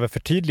du behöver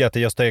förtydliga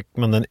till Gösta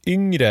Ekman den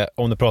yngre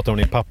om du pratar om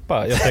din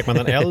pappa? Gösta Ekman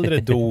den äldre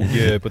dog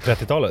på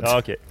 30-talet. Ja,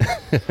 okej.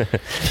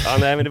 Ja,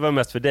 nej, men det var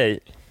mest för dig,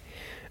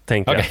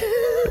 tänker jag.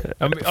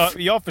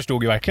 Jag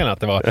förstod ju verkligen att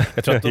det var...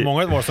 Jag tror att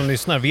många av våra som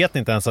lyssnar vet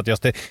inte ens att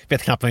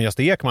vet knappt vem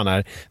Gösta Ekman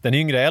är. Den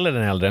yngre eller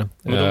den äldre.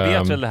 Men de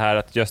vet väl det här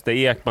att Gösta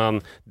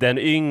Ekman, den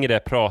yngre,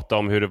 pratade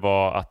om hur det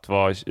var att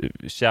vara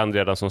känd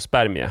redan som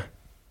spermie.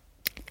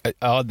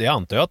 Ja, det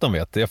antar jag att de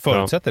vet. Jag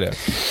förutsätter det.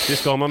 Det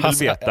ska man väl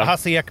veta.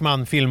 Hasse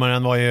Ekman,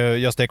 filmaren, var ju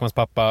Gösta Ekmans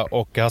pappa,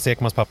 och Hasse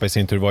Ekmans pappa i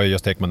sin tur var ju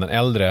Gösta Ekman den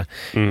äldre,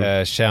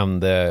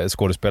 känd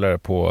skådespelare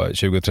på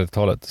 20- och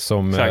 30-talet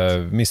som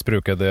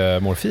missbrukade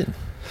morfin.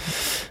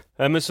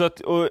 Men så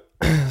att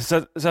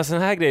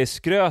sådana här grejer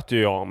skröt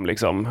ju jag om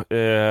liksom,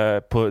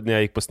 när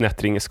jag gick på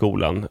Snättring i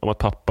skolan, om att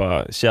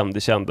pappa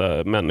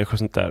kända människor och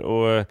sånt där.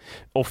 Och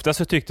ofta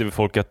så tyckte vi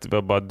folk att det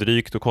var bara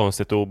drygt och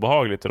konstigt och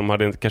obehagligt, och de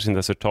hade kanske inte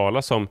ens hört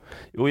talas om.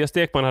 Och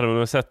Gösta Ekman hade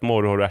nog sett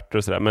Morrhår och ärtor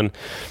och sådär, men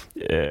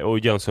och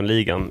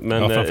Jönssonligan.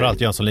 Men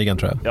framförallt Jönssonligan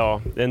tror jag.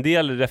 Ja, en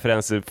del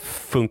referenser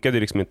funkade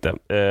ju liksom inte.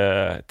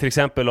 Till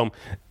exempel om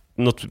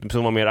något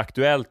som var mer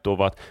aktuellt då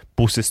var att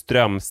Bosse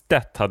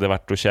Strömstedt hade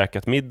varit och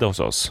käkat middag hos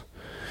oss.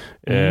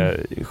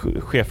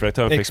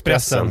 Chefredaktören för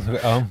Expressen.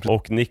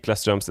 Och Niklas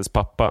Strömstedts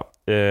pappa.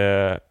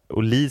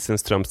 Och Lisen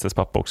Strömstedts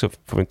pappa också,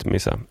 får vi inte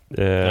missa.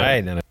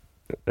 Nej.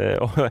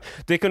 Och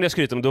det kunde jag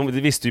skryta om.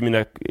 Det visste ju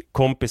mina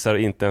kompisar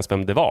inte ens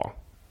vem det var.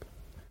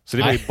 Så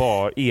det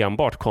var ju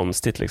enbart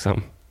konstigt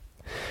liksom.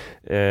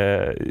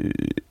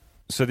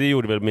 Så det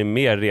gjorde väl mig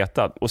mer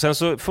retad. Och sen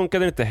så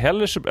funkade det inte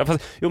heller så...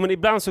 men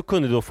ibland så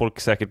kunde då folk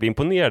säkert bli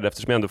imponerade,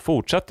 eftersom jag ändå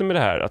fortsatte med det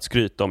här att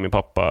skryta om min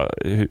pappa,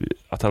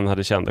 att han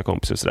hade kända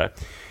kompisar och sådär.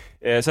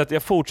 Så att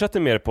jag fortsatte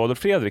mer på Adolf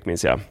Fredrik,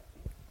 minns jag.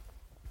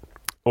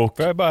 Och...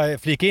 Får jag bara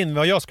flika in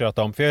vad jag skröt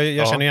om? För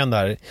jag känner igen det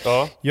här.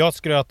 Ja. Jag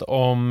skröt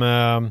om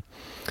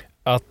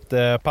att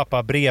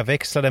pappa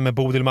brevväxlade med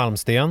Bodil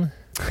Malmsten.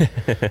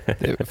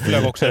 Det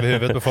flög också över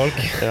huvudet på folk.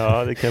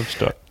 Ja, det kan jag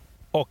förstå.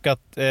 Och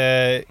att...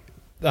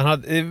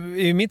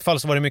 i mitt fall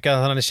så var det mycket att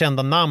han hade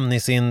kända namn i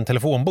sin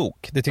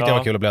telefonbok. Det tyckte jag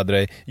var kul att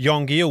bläddra i.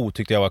 Jan Guillou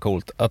tyckte jag var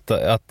coolt.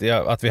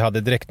 Att vi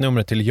hade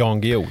direktnumret till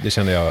Jan Guillou. Det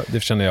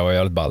kände jag var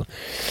jävligt ball.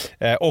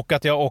 Och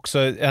att jag också,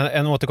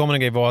 en återkommande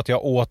grej var att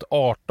jag åt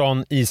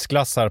 18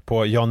 isglassar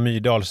på Jan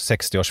Myrdals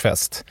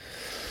 60-årsfest.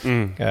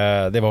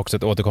 Det var också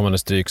ett återkommande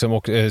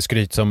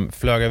skryt som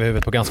flög över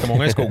huvudet på ganska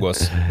många i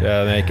Skogås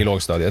när jag gick i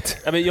lågstadiet.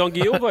 Ja, men Jan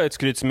Guillou var ett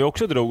skryt som jag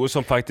också drog, och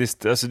som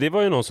faktiskt, alltså det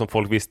var ju någon som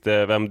folk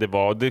visste vem det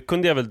var. Det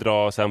kunde jag väl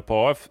dra sen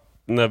på AF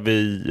när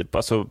vi,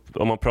 alltså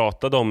om man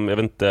pratade om, jag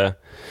vet inte,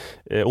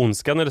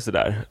 ondskan eller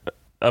sådär.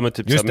 Ja, men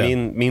typ såhär,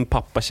 min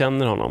pappa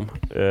känner honom.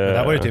 Det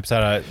här var ju typ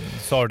såhär,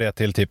 sa du det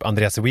till typ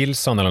Andreas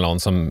Wilson eller någon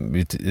som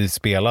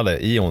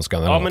spelade i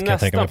Ondskan? Ja, men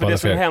nästan, för det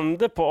som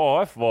hände på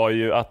AF var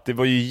ju att det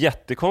var ju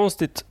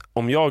jättekonstigt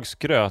om jag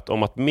skröt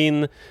om att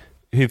min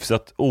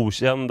hyfsat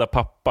okända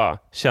pappa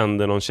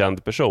kände någon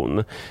känd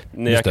person.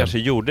 När jag kanske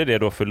gjorde det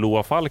då för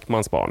Loa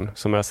Falkmans barn,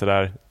 som är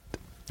sådär...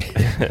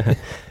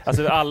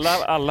 Alltså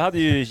alla hade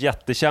ju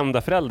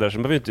jättekända föräldrar,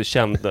 som behöver inte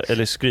kända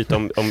eller skryta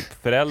om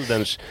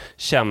förälderns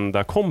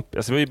kända kompis.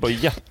 Alltså det var ju bara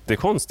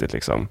jättekonstigt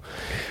liksom.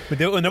 Men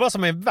det undrar vad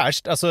som är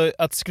värst, alltså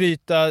att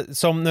skryta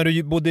som när du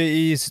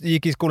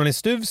gick i skolan i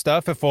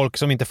Stuvsta för folk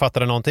som inte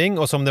fattade någonting,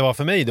 och som det var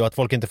för mig då, att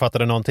folk inte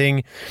fattade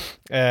någonting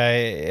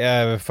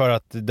för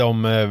att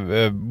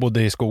de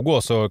bodde i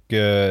Skogås och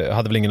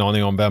hade väl ingen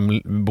aning om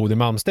vem Bodil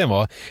Malmsten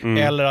var.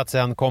 Eller att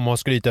sen komma och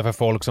skryta för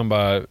folk som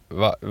bara,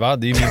 va?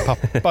 Det är ju min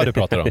pappa du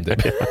pratar om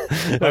typ.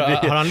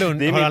 Har han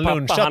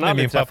lunchat med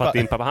min pappa?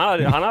 Din pappa?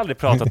 Han har aldrig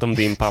pratat om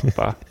din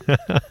pappa.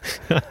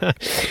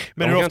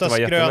 Men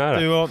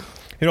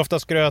Hur ofta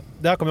skröt,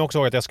 där kommer jag också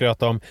ihåg att jag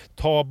skröt om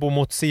Tabo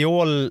mot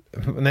Seoul,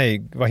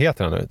 nej, vad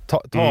heter han nu?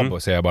 Tabo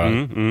säger jag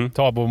bara.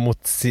 Tabo mot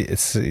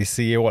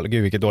Seoul,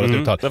 gud vilket dåligt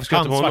uttal.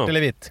 Han, svart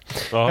eller vitt.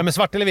 Ja, men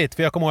svart eller vitt,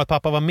 för jag kommer ihåg att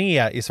pappa var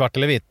med i svart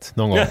eller vitt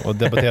någon gång och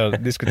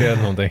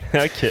diskuterade någonting.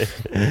 Okej.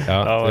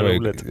 Ja,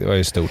 det var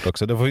ju stort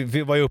också.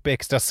 Vi var ju uppe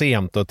extra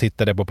sent och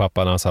tittade på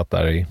pappa när han satt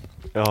där i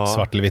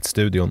svart eller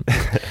vitt-studion.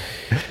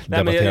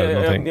 Nej,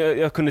 men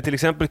jag kunde till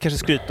exempel kanske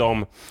skryta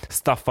om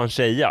Staffan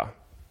Tjeja.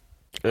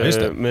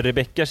 Men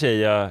Rebecca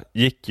Tjeja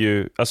gick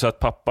ju, alltså att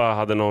pappa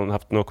hade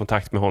haft någon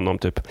kontakt med honom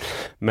typ.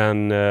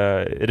 Men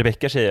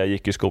Rebecca Tjeja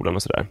gick ju i skolan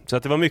och sådär. Så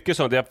att det var mycket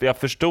sånt. Jag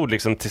förstod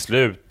liksom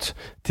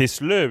till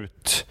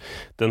slut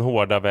den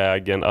hårda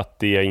vägen att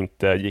det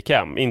inte gick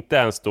hem. Inte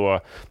ens då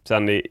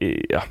sen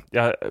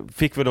jag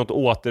fick väl något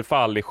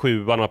återfall i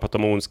 7:an och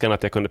pratade om ondskan,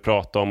 att jag kunde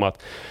prata om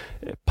att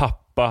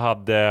pappa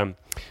hade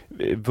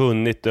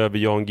vunnit över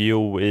Jan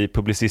Guillou i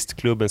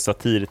Publicistklubbens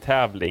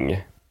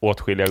satirtävling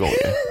åtskilliga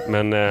gånger.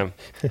 Men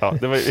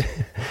det var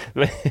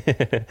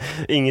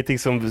ingenting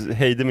som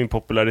höjde min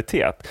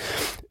popularitet.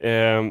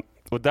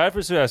 Och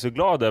därför så är jag så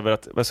glad över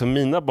att alltså,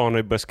 mina barn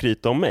har börjat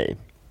skryta om mig.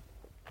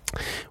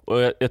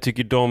 Och jag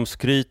tycker de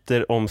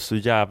skryter om så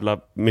jävla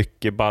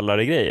mycket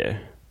ballare grejer.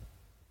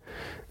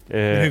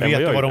 Hur vet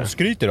du vad de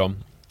skryter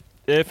om?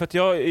 För att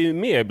jag är ju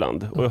med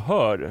ibland och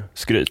hör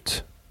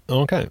skryt.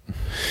 Okay.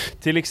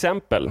 Till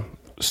exempel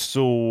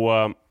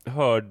så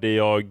hörde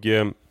jag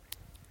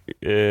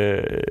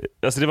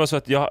alltså det var så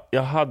att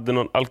jag hade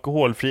någon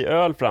alkoholfri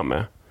öl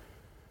framme.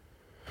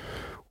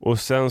 Och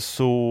sen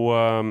så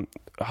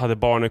hade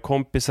barnen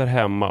kompisar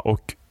hemma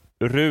och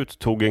Rut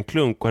tog en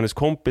klunk och hennes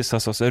kompisar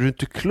sa så: är du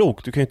inte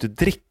klok? Du kan ju inte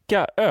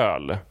dricka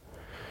öl.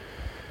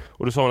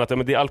 Och då sa hon att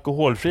men det är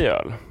alkoholfri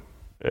öl.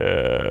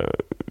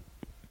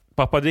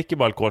 Pappa dricker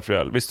bara alkoholfri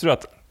öl. Visste du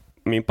att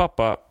min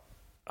pappa,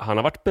 han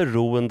har varit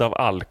beroende av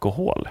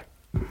alkohol?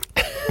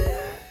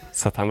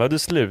 Så att han behövde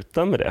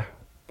sluta med det.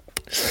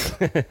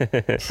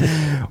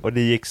 Och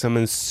det gick som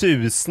en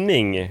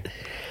susning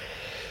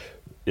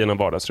genom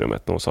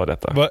vardagsrummet när hon sa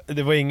detta.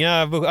 Det var inga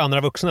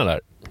andra vuxna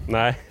där?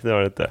 Nej, det var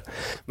det inte.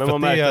 Men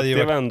man märkte att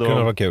det var ändå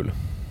kunde vara kul.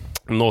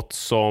 Något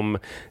som,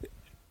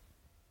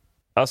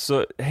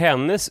 alltså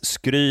hennes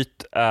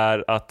skryt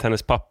är att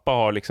hennes pappa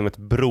har liksom ett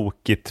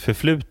brokigt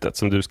förflutet,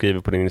 som du skriver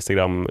på din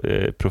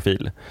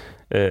Instagram-profil.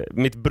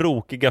 Mitt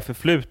brokiga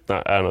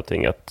förflutna är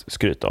någonting att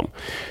skryta om.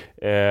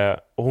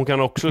 Och hon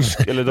kan också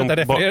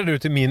refererar du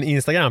till min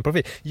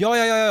Instagram-profil?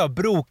 Ja,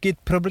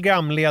 brokigt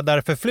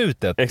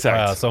programledarförflutet.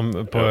 Exakt.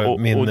 Som på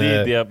och det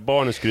är det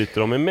barnen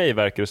skryter om. Med mig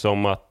verkar det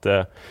som att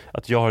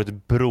jag har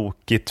ett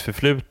brokigt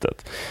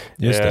förflutet.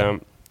 Just det.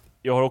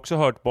 Jag har också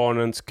hört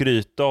barnen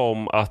skryta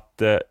om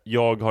att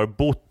jag har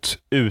bott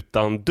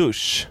utan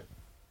dusch.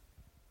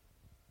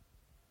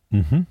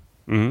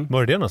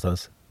 Var är det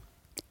någonstans?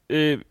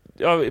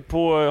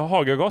 På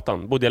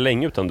Hagagatan bodde jag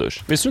länge utan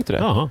dusch. Visste du inte det?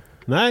 Jaha.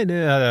 Nej, det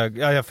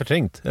har jag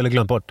förträngt eller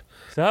glömt bort.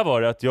 Så här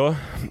var det att jag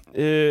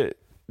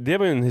det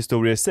var en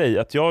historia i sig,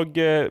 att jag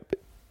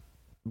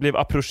blev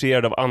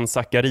approcherad av Ann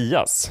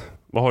Zacharias.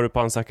 Vad har du på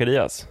Ann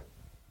Zacharias?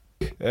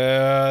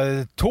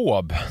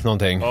 Taube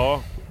någonting.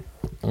 Ja.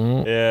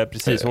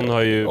 Precis, hon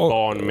har ju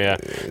barn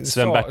med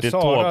Sven-Bertil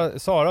Taube.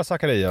 Sara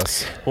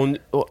Zacharias.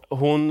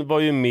 Hon var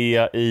ju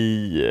med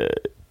i,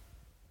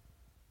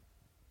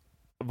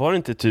 var det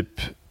inte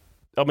typ,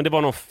 ja men det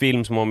var någon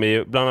film som hon var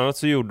med. Bland annat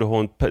så gjorde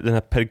hon den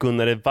här Per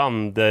Gunnar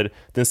Evander,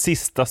 Den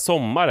sista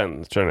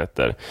sommaren tror jag den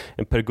heter.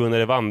 En Per Gunnar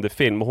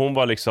Evander-film. Och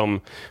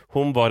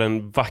hon var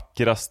den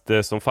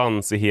vackraste som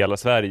fanns i hela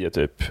Sverige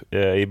typ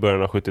i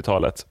början av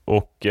 70-talet.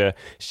 Och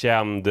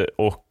känd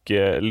och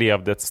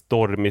levde ett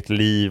stormigt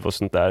liv och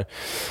sånt där.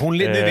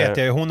 Det vet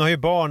jag ju. Hon har ju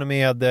barn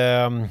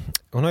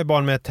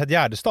med Ted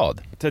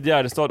Gärdestad. Ted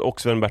Gärdestad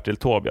och Sven-Bertil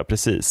Taube, ja,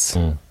 precis.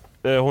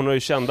 Hon har ju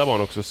kända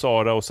barn också,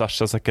 Sara och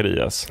Sasha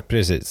Zacharias.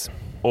 Precis.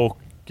 Och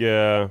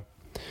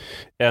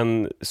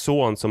en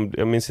son som,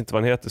 jag minns inte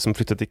vad han heter, som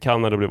flyttade till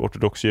Kanada och blev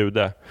ortodox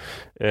jude.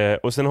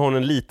 Och sen har hon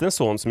en liten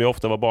son som jag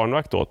ofta var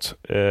barnvakt åt.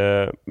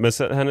 Men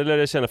sen, henne lärde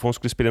jag känna för hon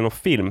skulle spela någon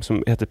film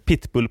som heter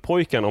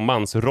Pitbullpojkan om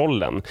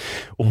mansrollen.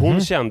 Och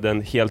hon kände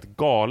en helt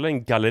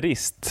galen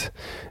gallerist.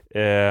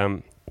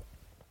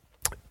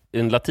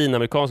 En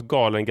latinamerikansk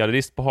galen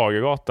gallerist på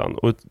Hagagatan.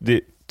 Och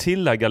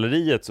till det här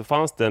galleriet så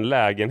fanns det en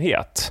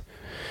lägenhet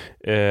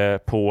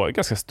på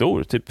ganska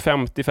stor, typ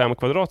 55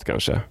 kvadrat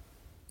kanske.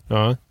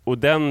 Ja. Och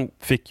den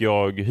fick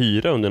jag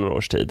hyra under några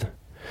års tid.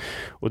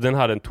 Och den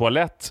hade en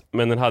toalett,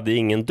 men den hade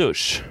ingen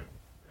dusch.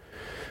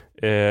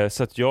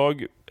 Så att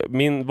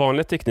min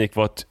vanliga teknik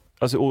var att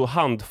och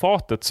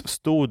handfatet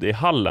stod i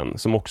hallen,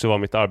 som också var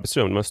mitt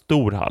arbetsrum. Det var en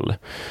stor hall.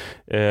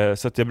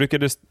 Så att jag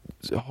brukade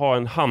ha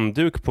en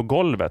handduk på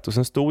golvet. Och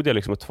sen stod jag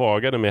liksom och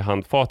tvagade med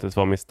handfatet.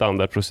 Var min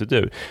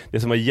standardprocedur. Det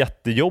som var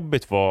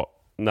jättejobbigt var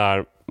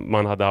när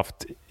man hade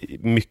haft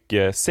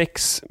mycket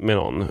sex med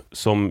någon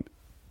som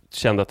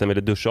kände att den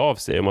ville duscha av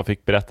sig. Och man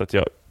fick berätta att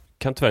jag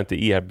kan tyvärr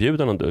inte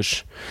erbjuda någon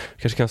dusch.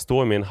 Jag kanske kan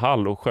stå i min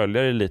hall och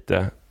skölja dig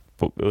lite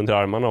under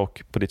armarna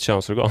och på ditt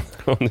könsorgan.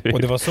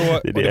 Och det var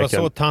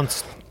så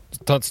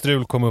Tant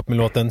Strul kom upp med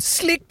låten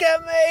Slicka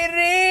mig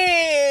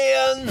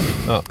ren!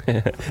 Ja.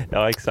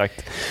 Ja,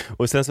 exakt.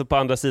 Och sen så på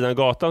andra sidan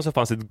gatan så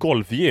fanns ett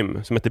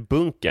golfgym som hette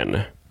Bunkern.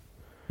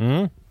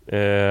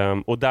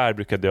 Och där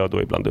brukade jag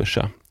då ibland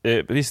duscha.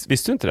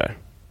 Visste du inte det?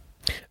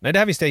 Nej, det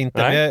här visste jag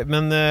inte.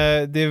 Men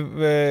det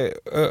är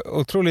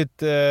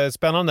otroligt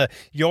spännande.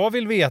 Jag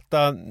vill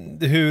veta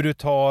hur du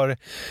tar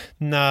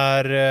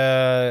när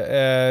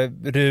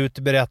Rut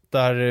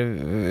berättar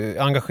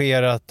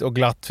engagerat och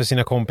glatt för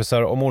sina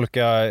kompisar om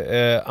olika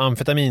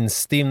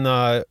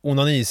amfetaminstinna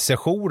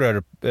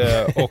onanisessioner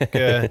och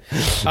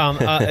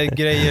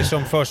grejer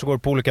som försiggår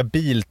på olika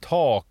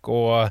biltak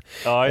och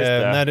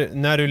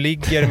när du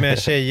ligger med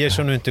tjejer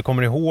som du inte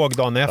kommer ihåg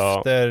dagen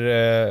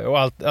efter och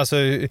allt, alltså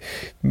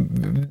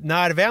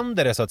när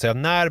vänder det så att säga?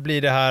 När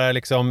blir det här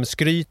liksom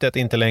skrytet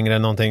inte längre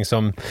någonting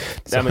som...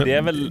 Nej, men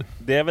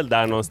det är väl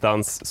där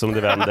någonstans som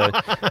det vänder.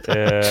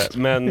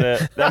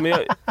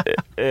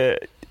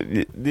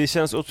 Det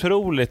känns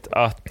otroligt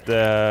att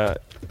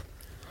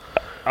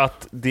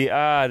det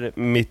är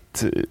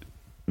mitt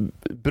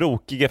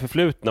brokiga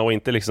förflutna och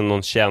inte liksom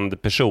någon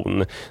känd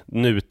person.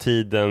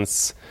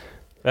 Nutidens...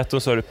 Vet du,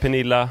 sa du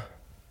Pernilla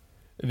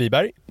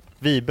Wiberg.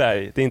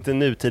 Det är inte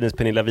nutidens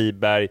Pernilla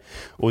Wiberg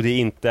och det är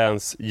inte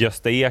ens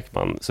Gösta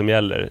Ekman som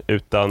gäller,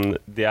 utan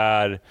det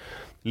är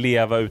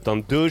leva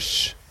utan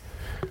dusch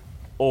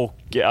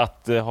och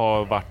att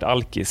ha varit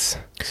alkis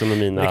som är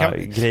mina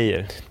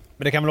grejer.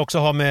 Men det kan väl också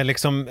ha med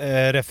liksom,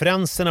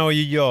 referenserna att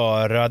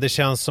göra. Det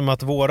känns som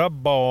att våra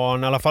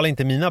barn, i alla fall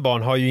inte mina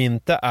barn, har ju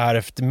inte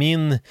ärvt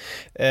min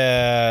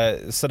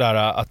sådär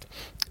att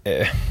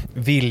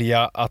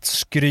vilja att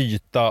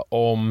skryta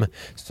om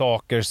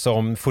saker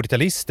som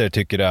 40-talister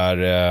tycker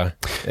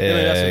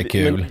är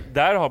kul. Men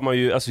där har man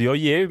ju, alltså jag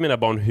ger ju mina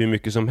barn hur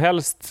mycket som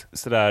helst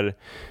sådär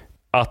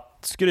att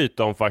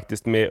skryta om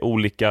faktiskt, med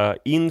olika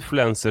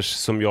influencers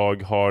som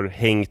jag har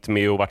hängt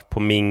med och varit på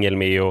mingel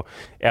med och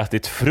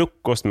ätit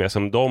frukost med,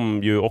 som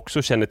de ju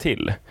också känner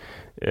till.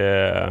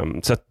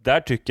 Så att där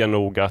tycker jag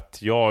nog att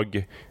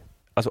jag,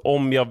 alltså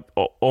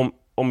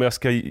om jag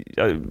ska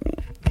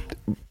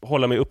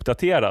hålla mig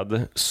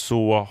uppdaterad,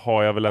 så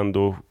har jag väl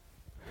ändå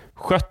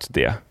skött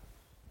det.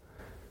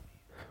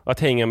 Att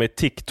hänga med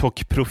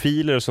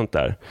TikTok-profiler och sånt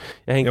där.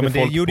 Jag hängde med men det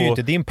folk gjorde ju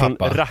inte din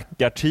pappa.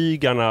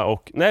 Rackartygarna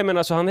och... Nej, men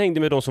alltså han hängde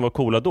med de som var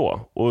coola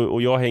då.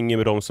 Och jag hänger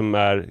med de som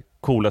är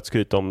coola att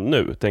skryta om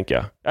nu, tänker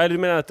jag. Eller du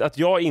menar att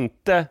jag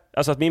inte...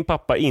 Alltså att min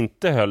pappa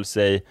inte höll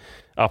sig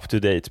up to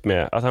date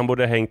med... Att han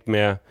borde ha hängt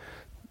med...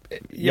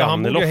 Ja,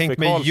 han borde ha hängt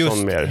med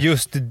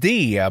just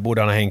det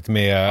borde han ha hängt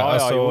med.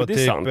 Alltså, jo, det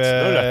är sant.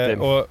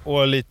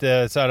 Och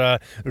lite såhär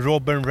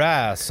Robin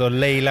Rass och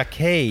Leila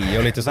K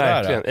och lite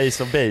sådär. Verkligen,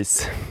 Ace of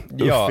Base.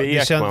 Ja,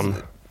 Uffe Ekman.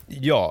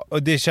 Ja,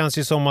 och det känns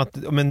ju som att,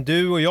 men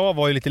du och jag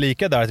var ju lite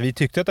lika där, att vi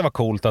tyckte att det var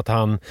coolt att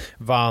han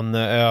vann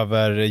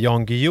över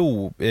Jan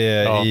Guillou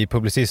i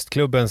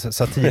Publicistklubbens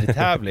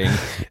satirtävling.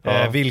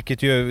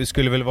 Vilket ju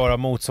skulle väl vara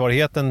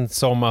motsvarigheten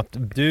som att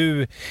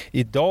du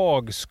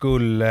idag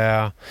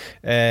skulle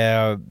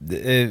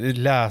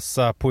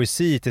läsa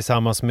poesi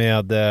tillsammans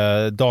med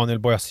Daniel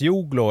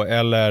Boyasjoglo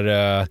eller...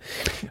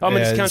 men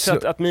det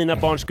kanske att mina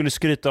barn skulle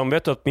skryta om,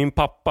 vet du, att min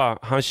pappa,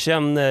 han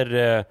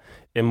känner...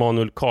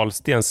 Emanuel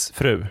Karlstens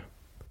fru.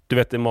 Du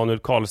vet Emanuel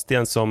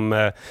Karlsten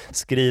som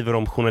skriver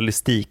om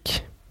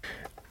journalistik.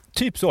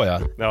 Typ så,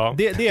 ja.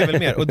 Det är väl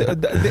mer. Och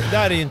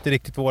där är ju inte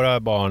riktigt våra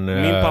barn...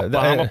 Min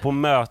pappa, han var på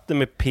möte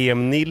med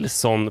PM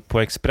Nilsson på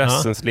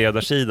Expressens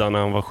ledarsida när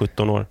han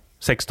var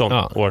 16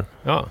 år.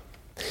 Ja.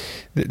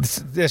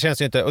 Det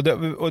känns ju inte.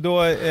 Och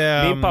då,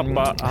 min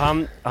pappa,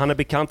 han är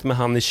bekant med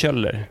Hanni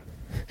Kjöller.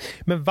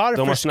 Men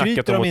varför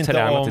skryter de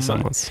inte om...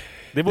 tillsammans?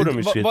 Det borde de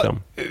ju skryta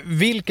om.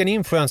 Vilken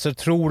influencer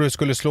tror du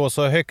skulle slå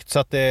så högt så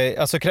att det...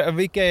 Alltså,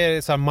 vilka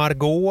är så här,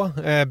 Margot,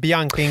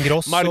 Bianca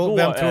Ingrosso?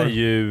 Margot är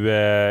ju...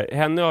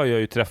 henne har jag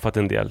ju träffat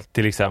en del,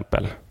 till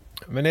exempel.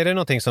 Men är det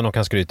någonting som de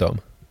kan skryta om?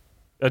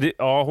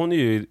 Ja, hon är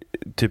ju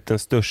typ den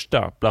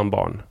största bland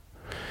barn.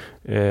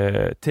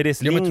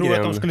 Therese Lindgren...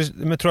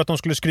 Men tror du att de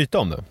skulle skryta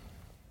om det?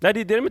 Nej, det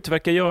är det de inte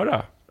verkar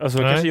göra. Alltså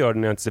de kanske gör det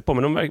när jag inte ser på,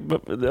 men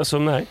alltså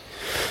nej.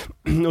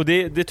 Och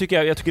det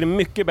tycker jag tycker det är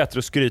mycket bättre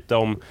att skryta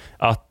om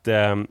att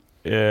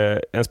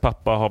ens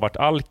pappa har varit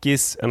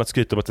alkis än att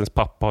skryta om att ens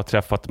pappa har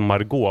träffat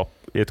Margot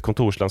i ett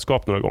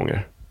kontorslandskap några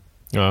gånger.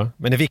 Ja,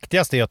 men det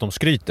viktigaste är att de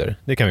skryter.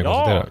 Det kan vi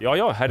konstatera.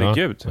 Ja,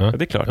 herregud. Ja,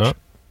 det är klart. Ja.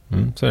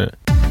 Så är det.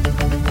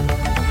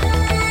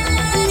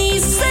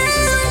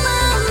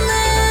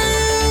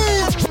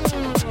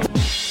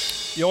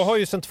 Jag har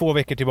ju sedan 2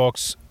 veckor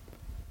tillbaks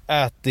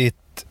ätit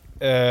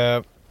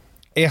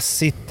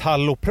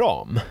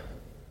escitalopram.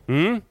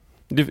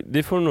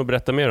 Det får du nog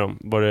berätta mer om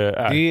vad det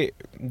är.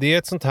 Det är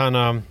ett sånt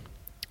här...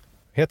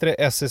 Heter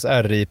det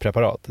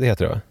SSRI-preparat? Det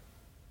heter det, va?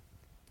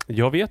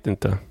 Jag vet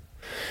inte.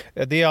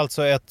 Det är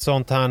alltså ett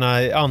sånt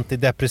här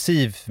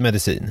antidepressiv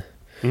medicin.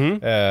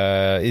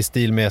 I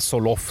stil med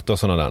Zoloft och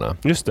sådana där.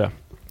 Just det.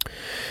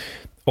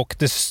 Och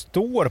det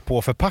står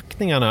på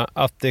förpackningarna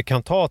att det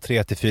kan ta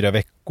 3-4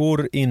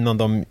 veckor innan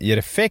de ger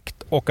effekt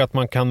och att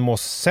man kan må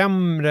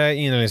sämre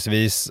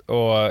inledningsvis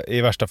och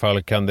i värsta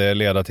fall kan det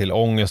leda till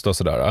ångest och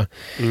sådär.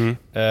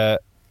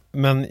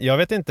 Men jag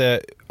vet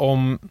inte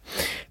om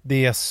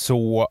det är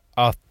så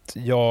att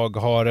jag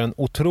har en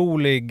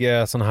otrolig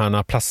sån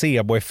här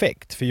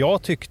placeboeffekt. För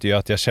jag tyckte ju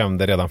att jag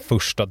kände redan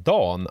första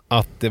dagen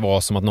att det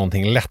var som att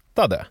någonting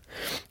lättade.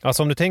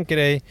 Alltså om du tänker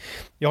dig,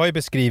 jag har ju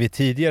beskrivit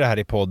tidigare här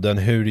i podden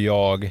hur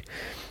jag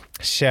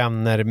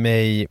känner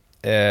mig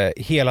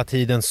hela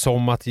tiden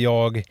som att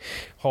jag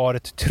har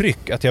ett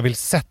tryck, att jag vill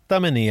sätta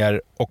mig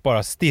ner och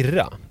bara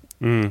stirra.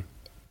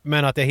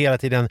 Men att jag hela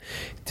tiden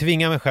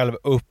tvingar mig själv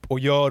upp och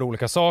gör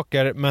olika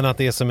saker, men att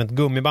det är som ett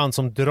gummiband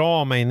som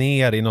drar mig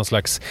ner i någon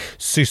slags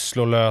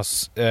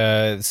sysslolös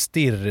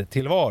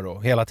stirrtillvaro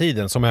hela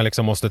tiden, som jag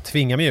liksom måste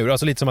tvinga mig ur.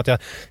 Alltså lite som att jag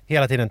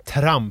hela tiden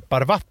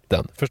trampar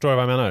vatten. Förstår du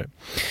vad jag menar?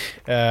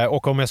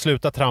 Och om jag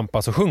slutar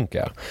trampa så sjunker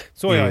jag.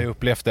 Så har jag ju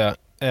upplevt det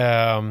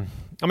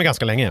men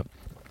ganska länge.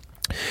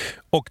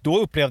 Och då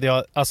upplevde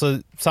jag, alltså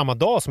samma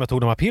dag som jag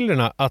tog de här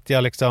pillerna, att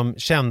jag liksom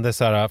kände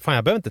så här, fan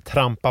jag behöver inte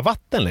trampa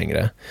vatten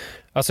längre.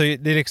 Alltså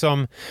det är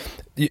liksom,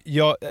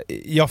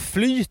 jag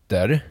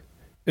flyter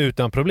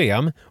utan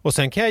problem och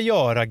sen kan jag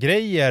göra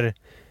grejer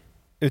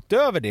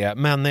utöver det,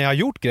 men när jag har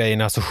gjort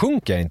grejerna så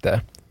sjunker jag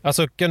inte.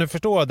 Alltså kan du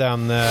förstå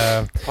den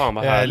fan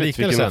vad härligt,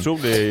 liknelsen? Vilken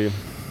otrolig...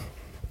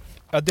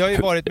 Ja, det har ju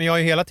varit, men jag har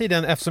ju hela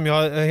tiden, eftersom jag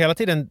har hela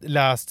tiden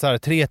läst så här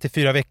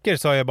 3-4 veckor,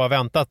 så har jag bara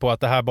väntat på att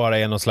det här bara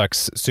är någon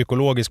slags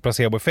psykologisk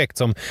placeboeffekt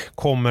som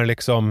kommer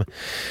liksom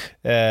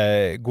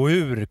gå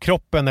ur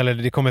kroppen, eller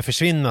det kommer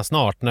försvinna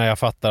snart när jag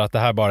fattar att det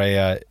här bara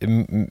är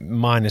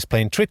minus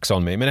playing tricks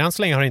on me. Men än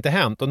så länge har det inte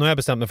hänt, och nu har jag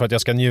bestämt mig för att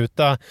jag ska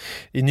njuta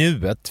i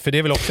nuet, för det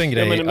är väl också en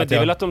grej. Men det är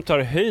väl att de tar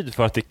höjd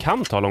för att det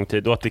kan ta lång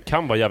tid och att det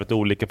kan vara jävligt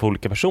olika för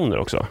olika personer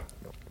också.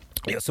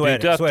 Ja, så är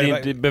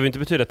det. Det behöver inte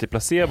betyda att det är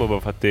placebo bara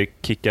för att det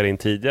kickar in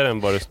tidigare än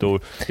vad det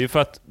står. Det är för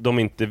att de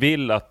inte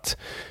vill att,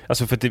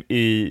 alltså för att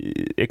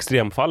i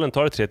extremfallen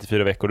tar det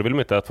 3-4 veckor. Då vill de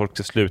inte att folk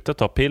ska sluta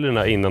ta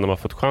pillerna innan de har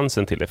fått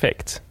chansen till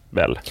effekt,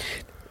 väl?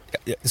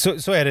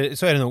 Så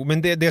är det nog.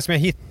 Men det som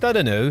jag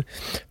hittade nu,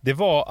 det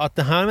var att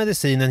den här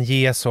medicinen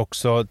ges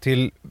också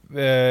till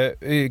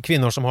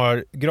kvinnor som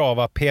har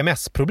grava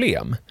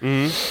PMS-problem.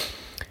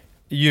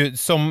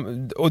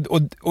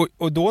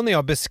 Och då när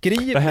jag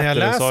beskriver, vad när jag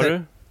läser... Sa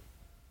du?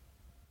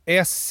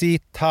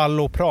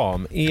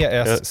 Escitalopram,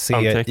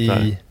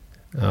 ESCI.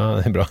 Ja,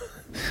 det är bra.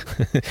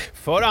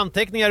 För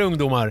anteckningar,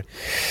 ungdomar,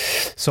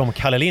 som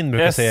Kalle Lind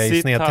brukar säga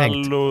i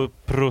Snedtänkt.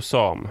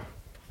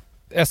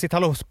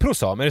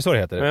 Escitalopram, är det så det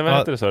heter? Men vad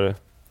heter det, sa du?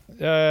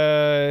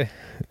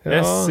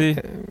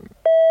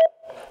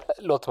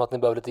 Låter som att ni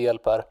behöver lite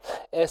hjälp här.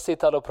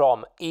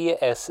 Escitalopram,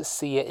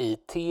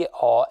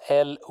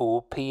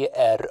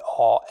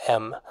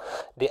 ESCITALOPRAM.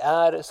 Det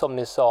är, som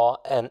ni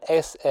sa, en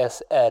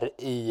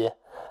SSRI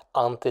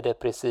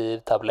antidepressiv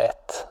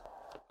tablett.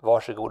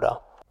 Varsågoda.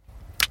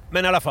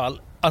 Men i alla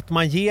fall, att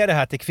man ger det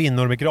här till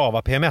kvinnor med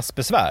grava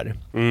PMS-besvär.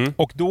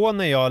 Och då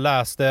när jag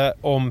läste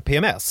om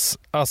PMS,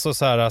 alltså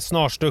så här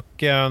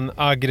snarstucken,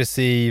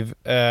 aggressiv,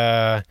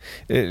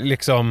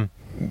 liksom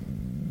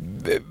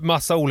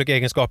massa olika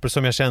egenskaper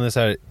som jag kände så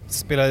här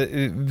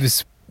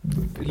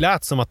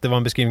lät som att det var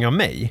en beskrivning av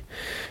mig.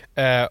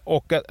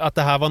 Och att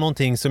det här var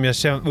någonting som jag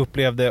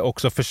upplevde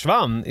också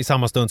försvann i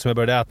samma stund som jag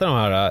började äta de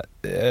här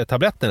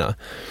tabletterna.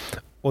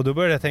 Och då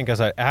började jag tänka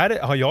så här,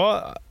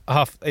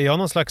 är jag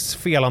någon slags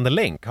felande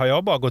länk? Har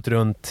jag bara gått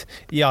runt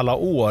i alla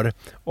år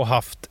och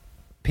haft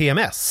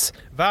PMS?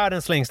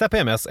 Världens längsta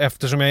PMS,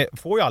 eftersom jag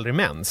får ju aldrig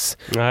mens.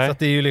 Nej. Så att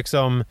det är ju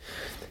liksom...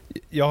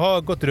 Jag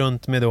har gått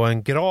runt med då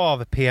en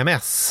grav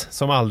PMS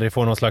som aldrig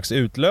får någon slags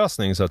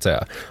utlösning, så att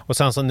säga. Och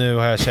sen så nu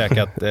har jag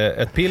käkat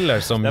ett piller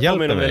som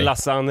hjälper mig.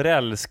 Lasse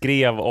Anrell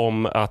skrev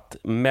om att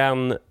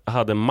män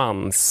hade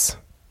mans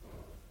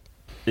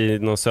i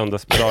någon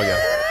söndagsbilaga.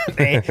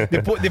 Nej,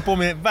 det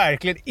påminner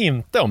verkligen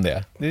inte om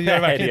det. Det gör det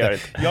verkligen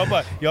inte.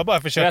 Jag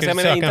bara försöker jag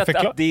menar söka en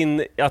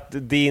förklaring. att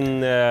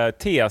din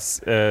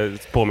tes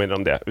påminner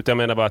om det. Utan jag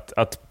menar bara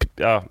att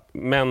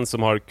män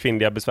som har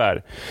kvinnliga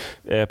besvär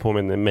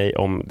påminner mig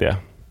om det.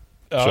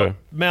 Ja,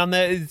 men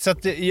så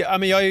att,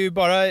 men jag är ju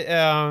bara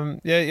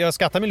jag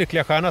skattar min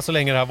lyckliga stjärna så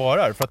länge det här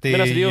varar, för att det,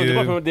 men alltså, det är ju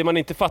underbart. Det man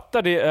inte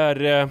fattar, det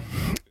är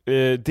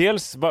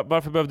dels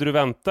varför behövde du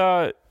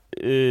vänta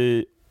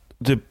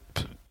typ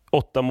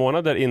 8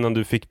 månader innan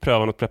du fick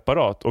pröva något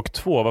preparat, och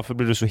 2, varför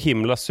blev du så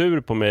himla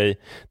sur på mig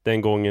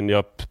den gången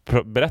jag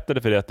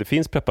berättade för dig att det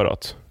finns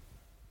preparat?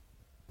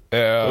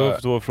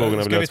 Ska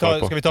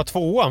vi ta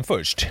 2:an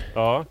först?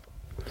 Ja.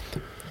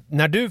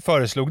 När du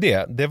föreslog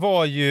det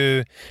var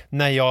ju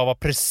när jag var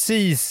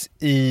precis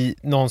i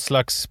någon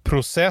slags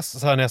process,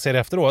 så här när jag ser det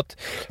efteråt,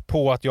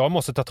 på att jag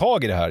måste ta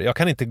tag i det här. Jag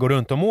kan inte gå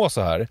runt och må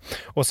så här.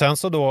 Och sen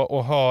så då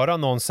att höra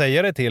någon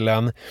säga det till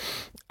en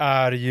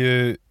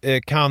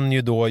kan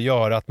ju då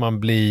göra att man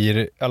blir,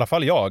 i alla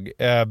fall jag,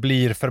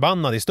 blir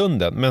förbannad i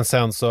stunden. Men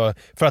sen så,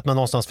 för att man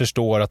någonstans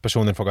förstår att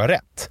personen får ha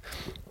rätt.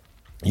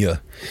 Ja.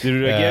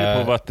 Du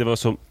reagerade på att det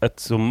var ett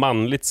så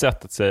manligt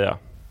sätt att säga.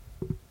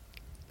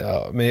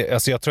 Ja, men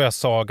alltså jag tror jag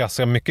sa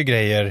ganska mycket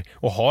grejer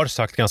och har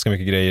sagt ganska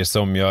mycket grejer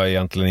som jag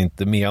egentligen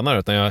inte menar,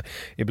 utan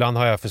ibland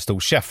har jag för stor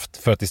käft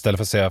för att istället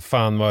för att säga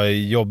fan vad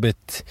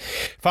jobbigt,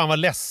 fan vad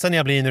ledsen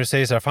jag blir när du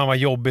säger så här, fan vad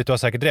jobbigt, du har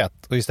säkert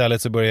rätt, och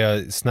istället så börjar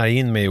jag snärja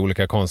in mig i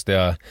olika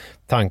konstiga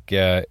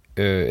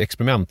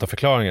experiment och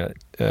förklaringar.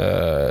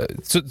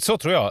 Så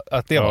tror jag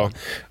att det var.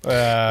 Och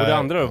det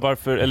andra då,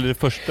 varför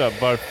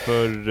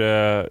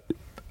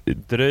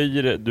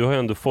dröjer det? Du har ju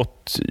ändå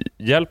fått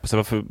hjälp, så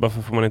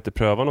varför får man inte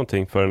pröva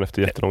någonting förrän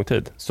efter jättelång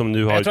tid? Som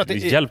nu har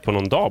hjälp på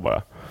någon dag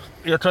bara.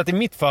 Jag tror att i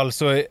mitt fall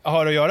så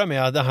har det att göra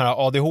med den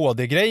här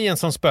ADHD-grejen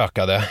som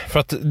spökade.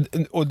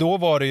 Och då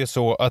var det ju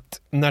så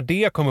att när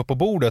det kom upp på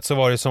bordet så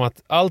var det som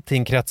att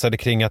allting kretsade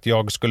kring att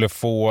jag skulle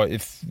få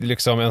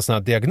liksom en sån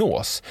här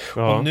diagnos.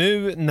 Ja. Och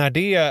nu när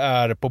det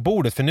är på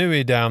bordet, för nu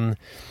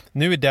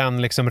är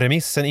den liksom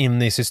remissen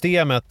inne i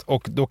systemet,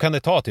 och då kan det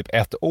ta typ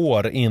 1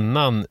 år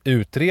innan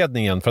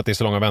utredningen, för att det är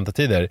så långa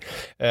väntetider,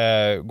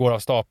 går av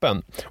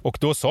stapeln. Och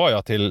då sa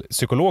jag till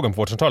psykologen på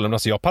vårdcentralen,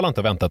 alltså jag pallar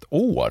inte vänta 1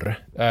 år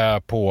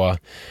på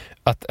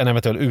att en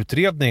eventuell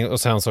utredning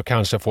och sen så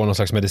kanske få någon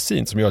slags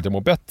medicin som gör att jag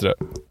mår bättre.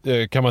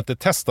 Kan man inte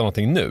testa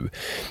någonting nu?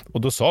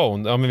 Och då sa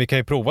hon, ja men vi kan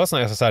ju prova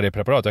sådana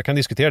SSRI-preparat, jag kan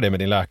diskutera det med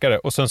din läkare.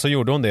 Och sen så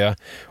gjorde hon det,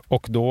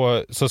 och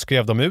då så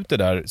skrev de ut det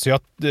där,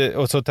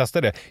 och så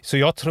testade det. Så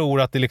jag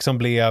tror att det liksom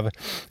blev,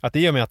 att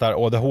i och med att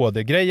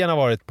ADHD-grejen har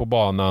varit på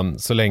banan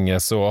så länge,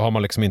 så har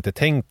man liksom inte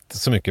tänkt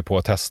så mycket på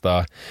att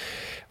testa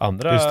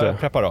andra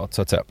preparat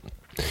så att säga.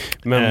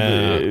 Men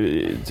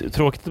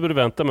tråkigt att du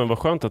vänta, men vad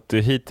skönt att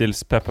du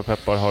hittills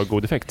peppar har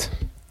god effekt.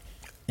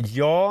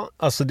 Ja,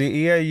 alltså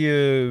det är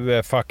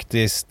ju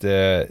faktiskt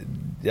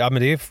ja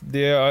men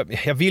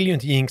jag vill ju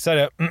inte jinxa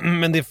det,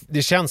 men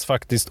det känns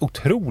faktiskt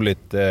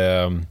otroligt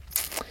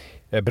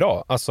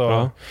bra.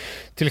 Alltså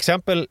till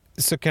exempel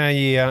så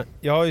kan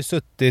jag har ju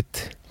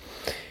suttit,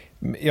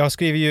 jag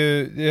skriver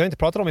ju, jag har inte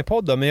pratat om i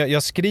podden, men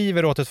jag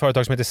skriver åt ett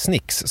företag som heter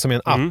Snix, som är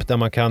en app där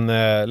man kan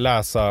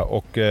läsa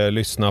och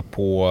lyssna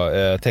på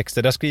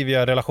texter. Där skriver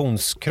jag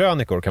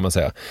relationskrönikor kan man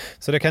säga.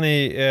 Så det kan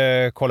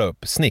ni kolla upp.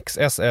 Snix,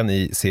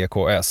 SNICKS. Jag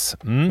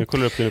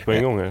kollar upp det nu på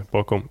en gång här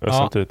bakom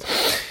samtidigt.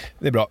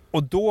 Det är bra.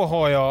 Och då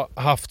har jag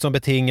haft som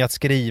beting att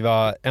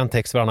skriva en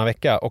text varannan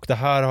vecka, och det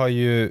här har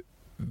ju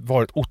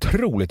varit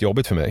otroligt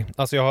jobbigt för mig.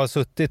 Alltså jag har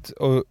suttit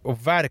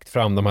och verkt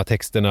fram de här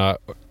texterna.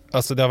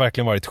 Alltså det har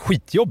verkligen varit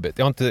skitjobbigt.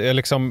 Jag har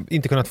liksom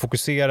inte kunnat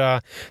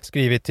fokusera,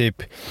 skrivit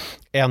typ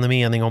en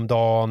mening om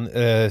dagen,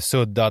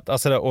 suddat,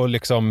 alltså, och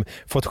liksom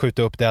fått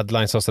skjuta upp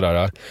deadlines och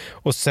sådär.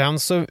 Och sen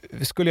så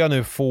skulle jag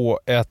nu få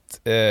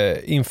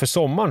inför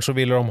sommaren så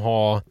ville de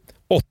ha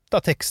 8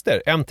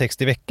 texter, en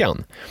text i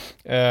veckan.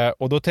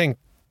 Och då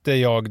tänkte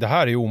jag, det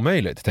här är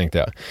omöjligt, tänkte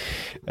jag.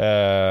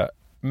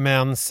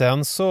 Men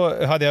sen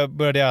så hade jag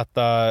börjat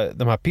äta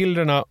de här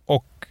pillerna,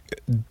 och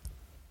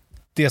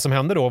det som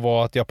hände då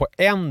var att jag på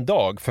en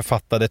dag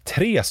författade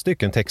 3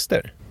 stycken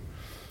texter.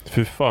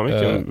 Fy fan,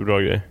 vilken bra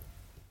grej.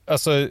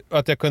 Alltså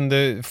att jag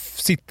kunde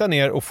sitta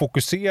ner och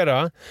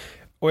fokusera,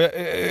 och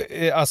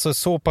alltså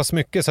så pass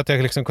mycket så att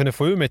jag liksom kunde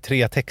få ur mig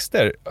 3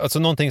 texter. Alltså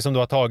någonting som då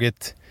har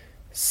tagit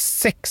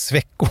 6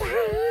 veckor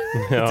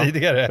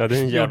tidigare. Ja, det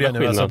är en jävla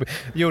skillnad.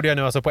 Gjorde jag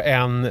nu alltså på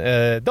en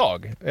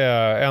dag,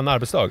 en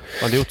arbetsdag.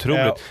 Ja, det är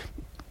otroligt.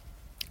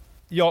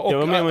 Jag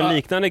var med om en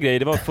liknande grej.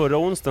 Det var förra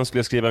onsdagen skulle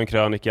jag skriva en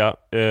krönika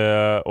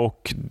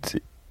och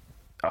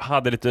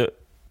hade lite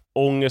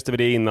ångest över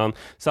det innan.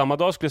 Samma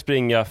dag skulle jag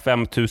springa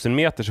 5000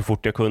 meter så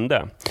fort jag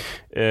kunde.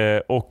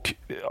 Och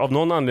av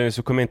någon anledning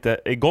så kom jag inte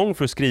igång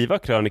för att skriva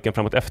krönikan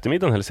framåt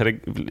eftermiddagen heller, så det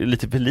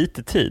lite för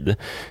lite tid.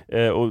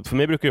 Och för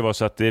mig brukar det vara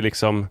så att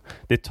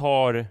det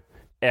tar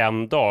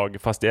en dag,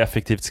 fast det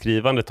effektivt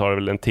skrivande tar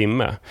väl en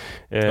timme.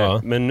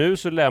 Men nu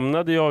så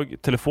lämnade jag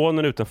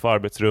telefonen utanför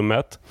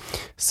arbetsrummet,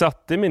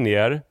 satte mig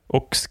ner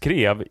och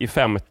skrev i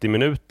 50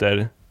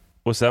 minuter,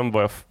 och sen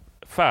var jag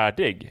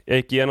färdig. Jag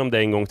gick igenom det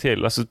en gång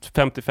till, alltså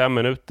 55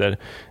 minuter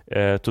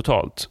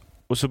totalt.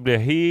 Och så blev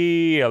jag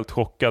helt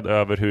chockad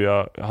över hur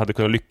jag hade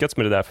kunnat lyckas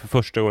med det där för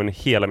första gången i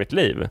hela mitt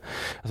liv.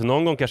 Alltså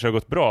någon gång kanske det har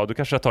gått bra, då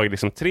kanske det har tagit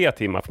liksom 3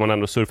 timmar, för man har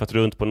ändå surfat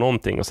runt på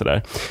någonting och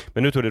sådär.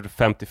 Men nu tog det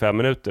 55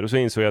 minuter, och så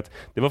insåg jag att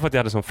det var för att jag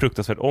hade sån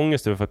fruktansvärd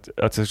ångest över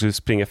att jag skulle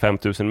springa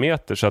 5000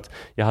 meter, så att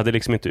jag hade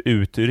liksom inte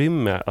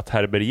utrymme att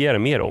härbärgera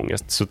mer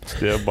ångest, så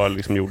jag bara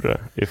liksom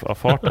gjorde det av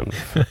farten.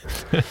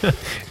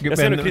 Jag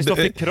ser nu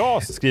Kristoffer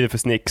Kras skriver för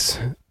Snix.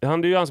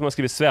 Han är ju han som har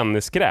skrivit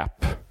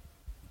Svenneskräp.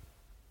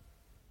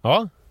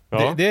 Ja.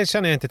 Ja. Det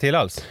känner jag inte till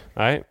alls.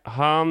 Nej,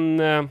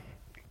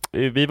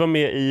 vi var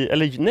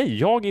med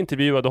jag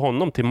intervjuade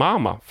honom till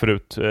Mama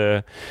förut.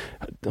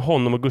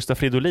 Honom och Gustaf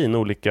Fridolin,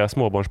 olika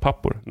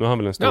småbarnspappor. Nu har han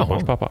väl en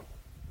småbarnspappa.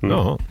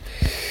 Jaha.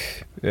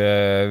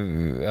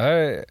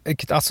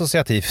 Vilket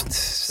associativt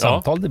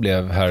samtal det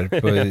blev här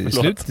på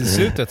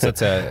slutet så att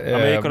säga. Ja,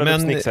 men jag kollade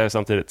upp Snix här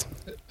samtidigt.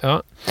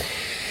 Ja.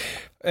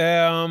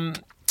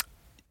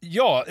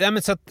 Ja,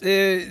 men så att,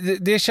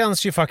 det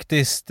känns ju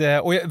faktiskt,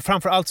 och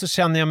framförallt så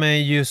känner jag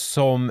mig ju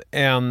som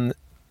en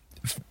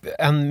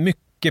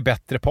mycket mycket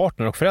bättre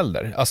partner och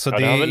förälder. Alltså, Ja,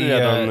 det har väl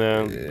redan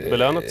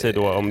belönat sig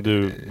då om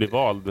du blir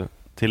vald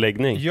till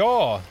läggning.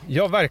 Ja,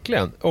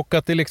 verkligen. Och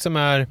att det liksom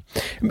är...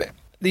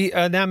 det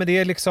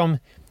är liksom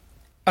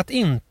att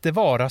inte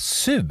vara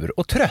sur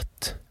och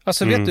trött.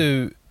 Alltså vet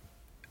du,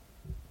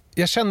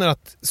 jag känner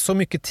att så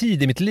mycket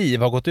tid i mitt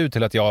liv har gått ut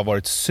till att jag har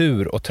varit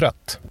sur och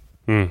trött.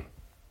 Mm.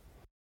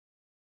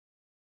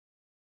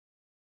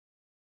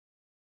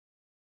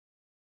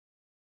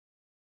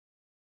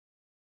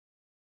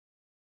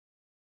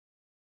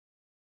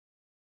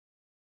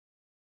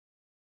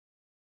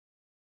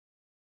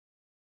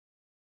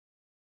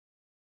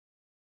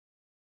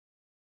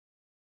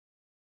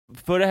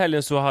 Förra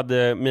helgen så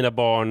hade mina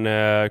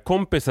barn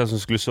kompisar som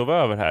skulle sova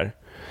över här.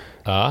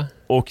 Ja.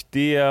 Och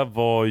det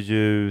var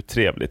ju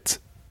trevligt,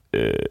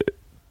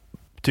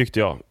 tyckte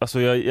jag.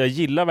 Alltså jag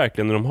gillar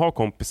verkligen när de har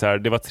kompisar.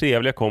 Det var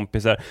trevliga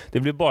kompisar. Det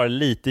blev bara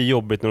lite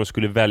jobbigt när de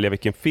skulle välja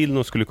vilken film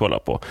de skulle kolla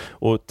på.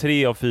 Och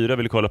 3 av 4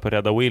 ville kolla på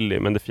Rädda Willy,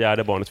 men det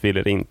 4:e barnet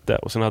ville det inte.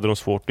 Och sen hade de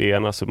svårt att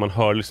enas, så man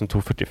hör liksom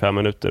tog 45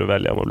 minuter att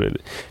välja. Man blev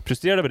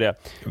frustrerad över det.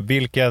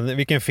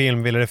 Vilken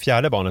film ville det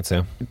 4:e barnet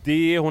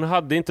se? Hon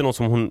hade inte någon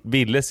som hon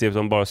ville se,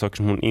 utan bara saker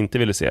som hon inte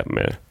ville se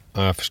mer.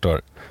 Ja, jag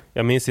förstår.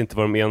 Jag minns inte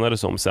vad de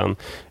enades om sen.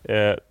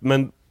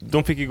 Men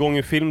de fick igång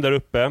en film där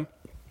uppe.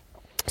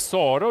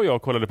 Sara och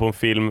jag kollade på en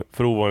film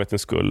för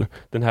ovanlighetens skull.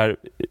 Den här,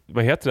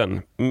 vad heter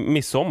den?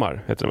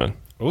 Midsommar heter den väl?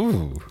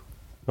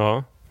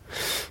 Ja.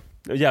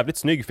 Jävligt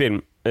snygg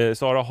film.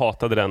 Sara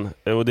hatade den.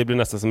 Och det blir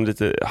nästan som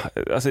lite...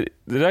 Alltså,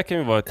 det där kan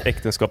ju vara ett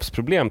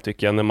äktenskapsproblem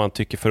tycker jag, när man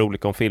tycker för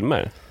olika om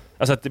filmer.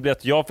 Alltså att det blir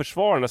att jag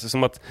försvarar, alltså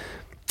som att...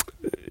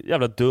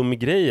 Jävla dum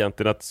grej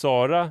egentligen, att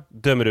Sara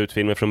dömer ut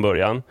filmen från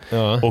början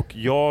och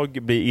jag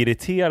blir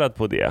irriterad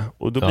på det,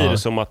 och då blir det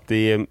som att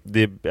det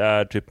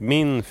är typ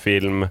min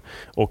film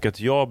och att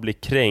jag blir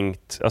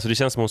kränkt. Alltså det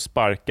känns som hon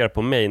sparkar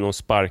på mig när hon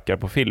sparkar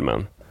på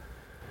filmen.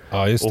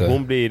 Ja, just det. Och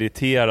hon blir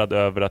irriterad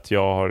över att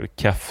jag har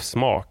keff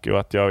smak och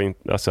att jag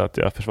inte, alltså att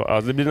jag försvarar.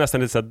 Alltså det blir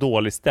nästan lite så här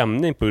dålig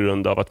stämning på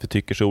grund av att vi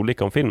tycker så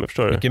olika om filmer,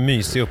 förstår du? Vilken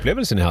mysig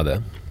upplevelse ni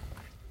hade.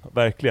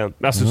 Verkligen.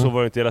 Alltså så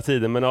var det inte hela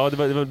tiden. Men ja,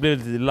 det blev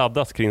lite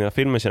laddat kring den här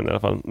filmen, kände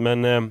jag i alla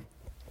fall.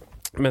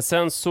 Men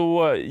sen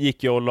så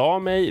gick jag och la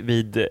mig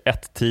vid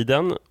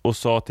 1-tiden och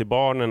sa till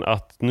barnen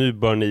att nu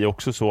bör ni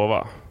också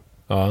sova.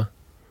 Ja.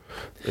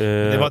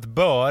 Det var ett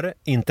bör,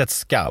 inte ett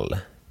skall.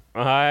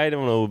 Nej, det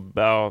var nog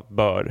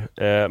bör.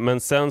 Men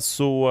sen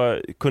så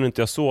kunde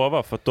inte jag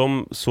sova för att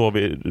de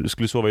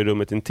skulle sova i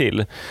rummet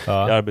intill, i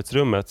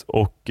arbetsrummet.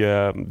 Och...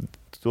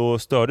 då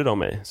störde de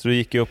mig. Så då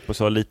gick jag upp och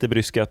sa lite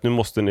bryska att nu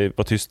måste ni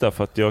vara tysta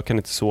för att jag kan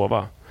inte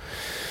sova.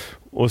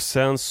 Och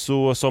sen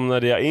så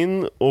somnade jag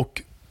in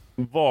och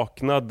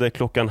vaknade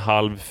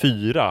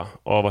 3:30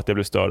 av att jag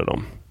blev störd av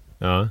dem.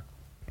 Ja.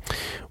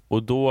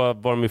 Och då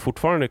var de ju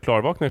fortfarande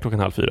klarvakna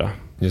 3:30.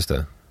 Just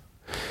det.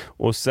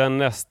 Och sen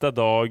nästa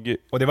dag...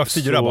 Och det var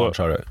 4 barn,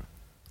 sa du?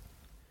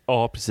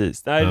 Ja,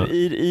 precis. Nej,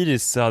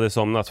 Iris hade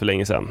somnat för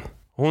länge sedan.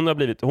 Hon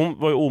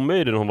var ju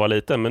omöjlig när hon var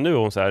liten, men nu är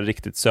hon så här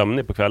riktigt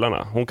sömnig på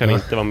kvällarna. Hon kan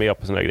inte vara med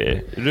på såna här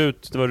grejer.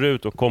 Det var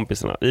Rut och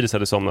kompisarna. Iris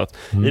hade somnat.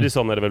 Iris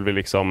somnade väl vid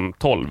liksom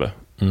 12.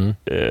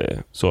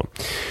 Så.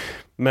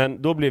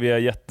 Men då blev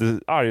jag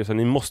jättearg och sa,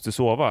 ni måste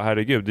sova,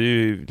 herregud. Det är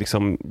ju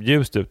liksom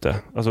ljust ute.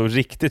 Alltså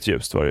riktigt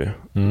ljust var det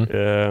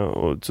ju.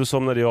 Och så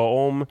somnade jag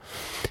om.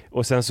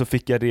 Och sen så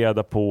fick jag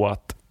reda på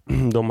att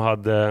de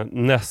hade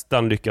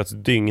nästan lyckats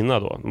dygna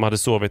då. De hade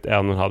sovit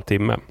 1,5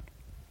 timme.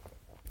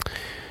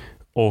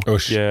 Och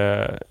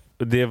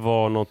det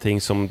var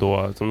någonting som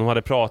de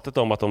hade pratat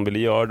om att de ville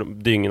göra,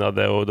 de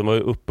dygnade och de var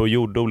uppe och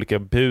gjorde olika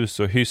bus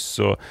och hyss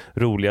och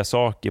roliga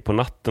saker på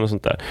natten och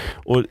sånt där.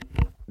 Och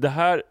det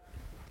här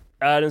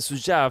är en så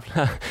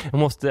jävla... Jag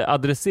måste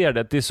adressera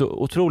det. Det är så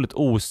otroligt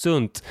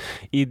osunt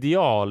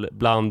ideal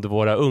bland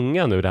våra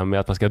unga nu, det här med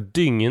att man ska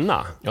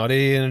dygna. Ja, det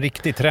är en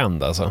riktig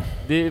trend alltså.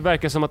 Det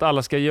verkar som att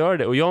alla ska göra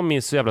det. Och jag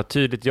minns så jävla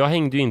tydligt, jag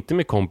hängde ju inte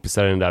med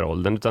kompisar i den där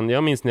åldern, utan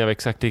jag minns när jag var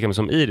exakt lika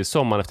som Iris,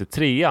 sommaren efter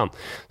 3:an,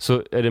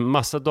 så är det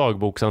massa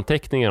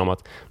dagboksanteckningar om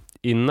att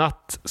i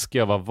natt ska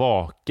jag vara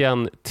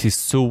vaken till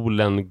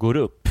solen går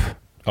upp.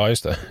 Ja,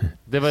 just det.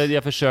 Det var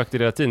jag försökte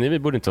hela tiden. Det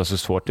borde inte vara så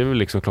svårt. Det var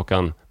liksom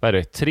klockan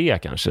 3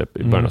 kanske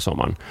i början av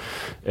sommaren.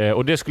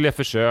 Och det skulle jag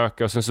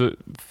försöka. Och sen så,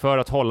 för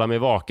att hålla mig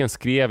vaken,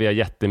 skrev jag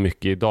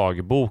jättemycket i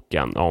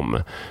dagboken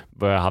om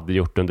vad jag hade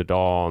gjort under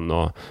dagen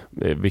och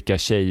vilka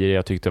tjejer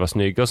jag tyckte var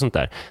snygga och sånt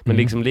där. Men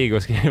liksom ligga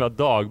och skriva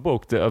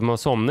dagbok, man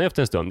somnade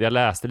efter en stund. Jag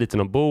läste lite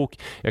någon bok,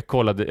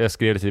 jag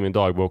skrev lite i min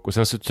dagbok och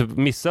sen så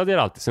missade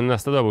jag alltid. Sen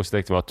nästa dagbok så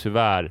tänkte jag,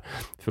 tyvärr,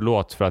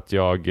 förlåt för att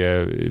jag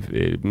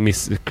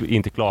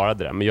inte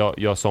klarade det. Men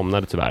jag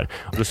somnade tyvärr.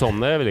 Och då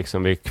somnade jag väl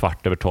liksom vid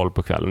 11:15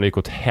 på kvällen. Det gick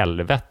åt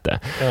helvete.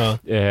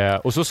 Ja.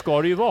 Och så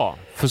ska det ju vara.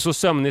 För så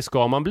sömnig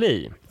ska man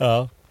bli.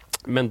 Ja.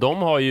 Men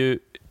de har ju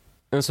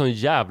en sån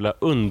jävla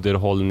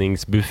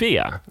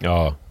underhållningsbuffé.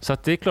 Ja. Så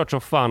att det är klart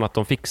som fan att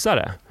de fixar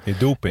det. Det är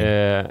doping.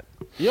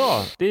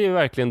 Ja, det är ju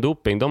verkligen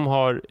doping. De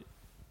har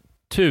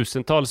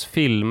tusentals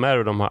filmer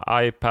och de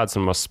har iPads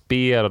och de har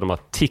spel och de har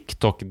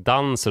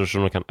TikTok-danser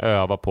som de kan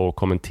öva på och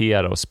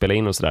kommentera och spela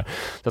in och sådär.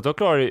 Så att de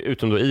klarar det,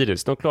 utom då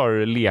Iris, de klarar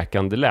det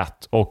lekande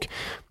lätt. Och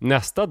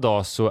nästa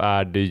dag så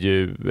är det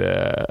ju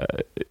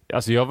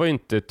alltså jag var ju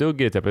inte ett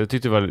dugg i det. Jag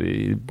tyckte det var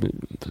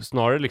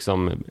snarare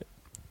liksom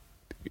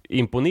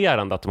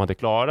imponerande att de hade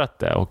klarat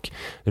det, och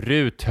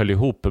Rut höll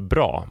ihop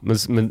bra,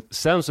 men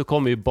sen så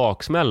kommer ju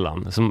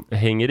baksmällan som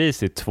hänger i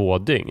sig 2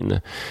 dygn.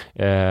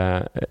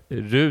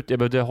 Jag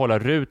behövde hålla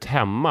Rut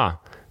hemma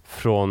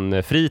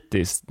från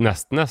fritids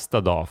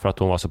nästa dag för att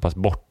hon var så pass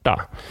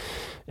borta.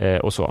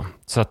 Och så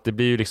att det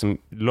blir ju liksom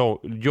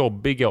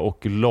jobbiga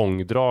och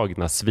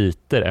långdragna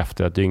sviter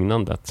efter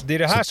dygnandet. Det är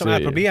det här som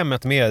är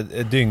problemet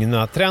med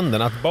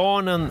dygnatrenden, att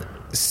barnen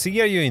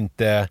ser ju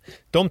inte,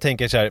 de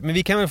tänker så här, men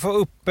vi kan väl få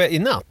uppe i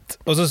natt,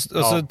 och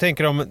så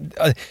tänker de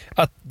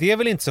att det är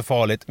väl inte så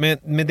farligt,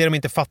 men det de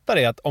inte fattar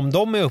är att om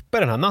de är uppe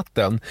den här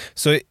natten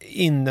så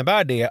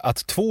innebär det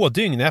att 2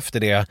 dygn efter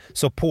det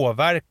så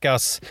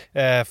påverkas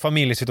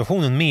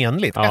familjesituationen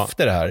menligt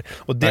efter det här,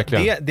 och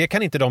det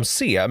kan inte de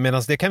se,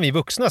 medan det kan vi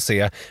vuxna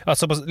se.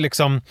 Alltså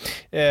liksom,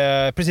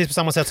 precis på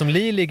samma sätt som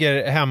Li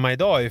ligger hemma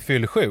idag är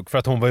fyllsjuk för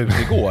att hon var ute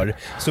igår,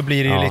 så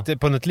blir det ju lite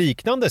på något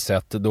liknande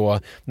sätt då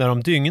när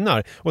de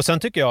dygnar. Och sen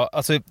tycker jag,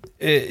 alltså,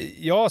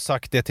 jag har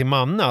sagt det till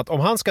Manna, att om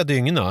han ska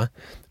dygna,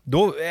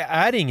 då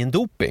är det ingen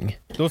doping.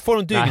 Då får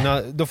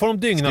de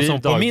dygna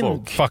som på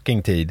min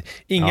fucking tid.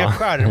 Inga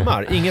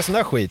skärmar, ingen sån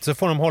där skit. Så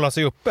får de hålla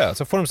sig uppe.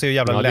 Så får de se hur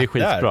jävla lätt det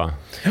är.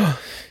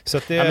 Så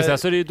att men sen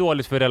så är det ju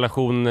dåligt för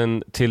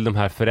relationen till de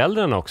här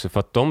föräldrarna också, för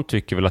att de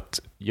tycker väl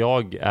att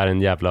jag är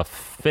en jävla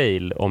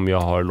fail om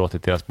jag har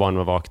låtit deras barn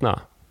vara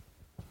vakna.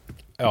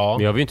 Ja.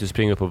 Men jag vill ju inte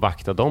springa upp och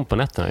vakta dem på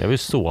nätterna. Jag vill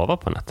sova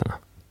på nätterna.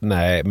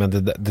 Nej,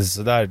 men det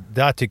så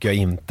där tycker jag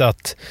inte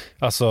att,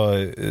 alltså,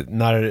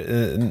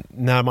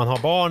 när man har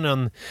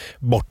barnen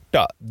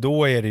borta,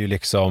 då är det ju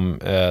liksom,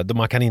 då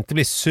man kan inte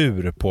bli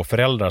sur på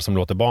föräldrar som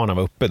låter barnen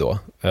vara uppe då.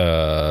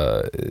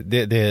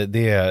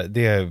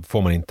 Det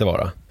får man inte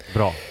vara.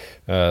 Bra.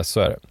 Så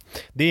är det.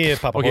 Det är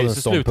pappapoddens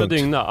ståndpunkt. Okej, så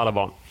sluta dygna alla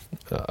barn.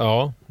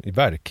 Ja,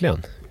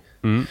 verkligen.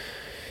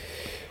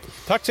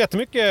 Tack så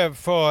jättemycket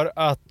för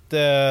att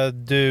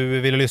du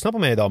ville lyssna på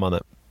mig idag,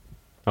 Manne.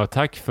 Ja,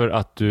 tack för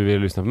att du ville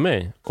lyssna på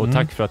mig. Och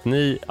tack för att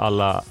ni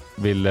alla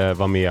ville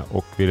vara med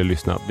och ville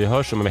lyssna. Vi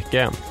hörs om en vecka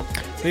igen.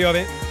 Det gör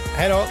vi.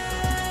 Hej då.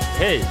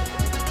 Hej.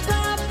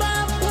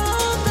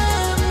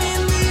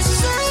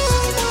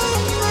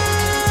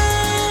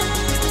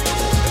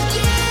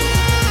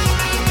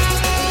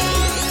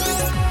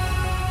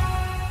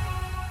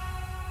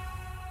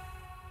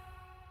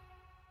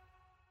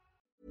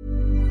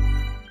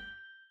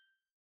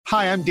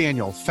 Hi, I'm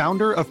Daniel,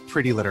 founder of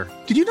Pretty Litter.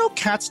 Did you know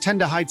cats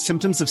tend to hide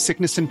symptoms of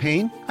sickness and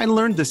pain? I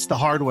learned this the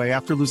hard way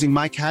after losing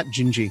my cat,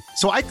 Gingy.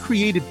 So I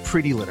created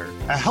Pretty Litter,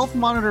 a health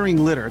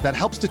monitoring litter that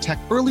helps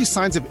detect early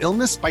signs of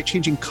illness by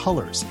changing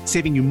colors,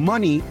 saving you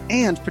money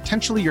and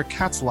potentially your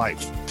cat's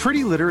life.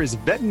 Pretty Litter is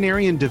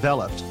veterinarian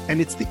developed, and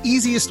it's the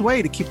easiest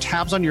way to keep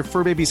tabs on your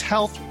fur baby's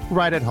health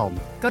right at home.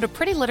 Go to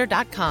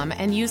prettylitter.com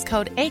and use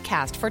code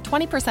ACAST for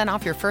 20%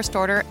 off your first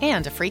order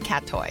and a free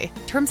cat toy.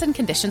 Terms and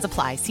conditions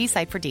apply. See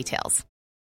site for details.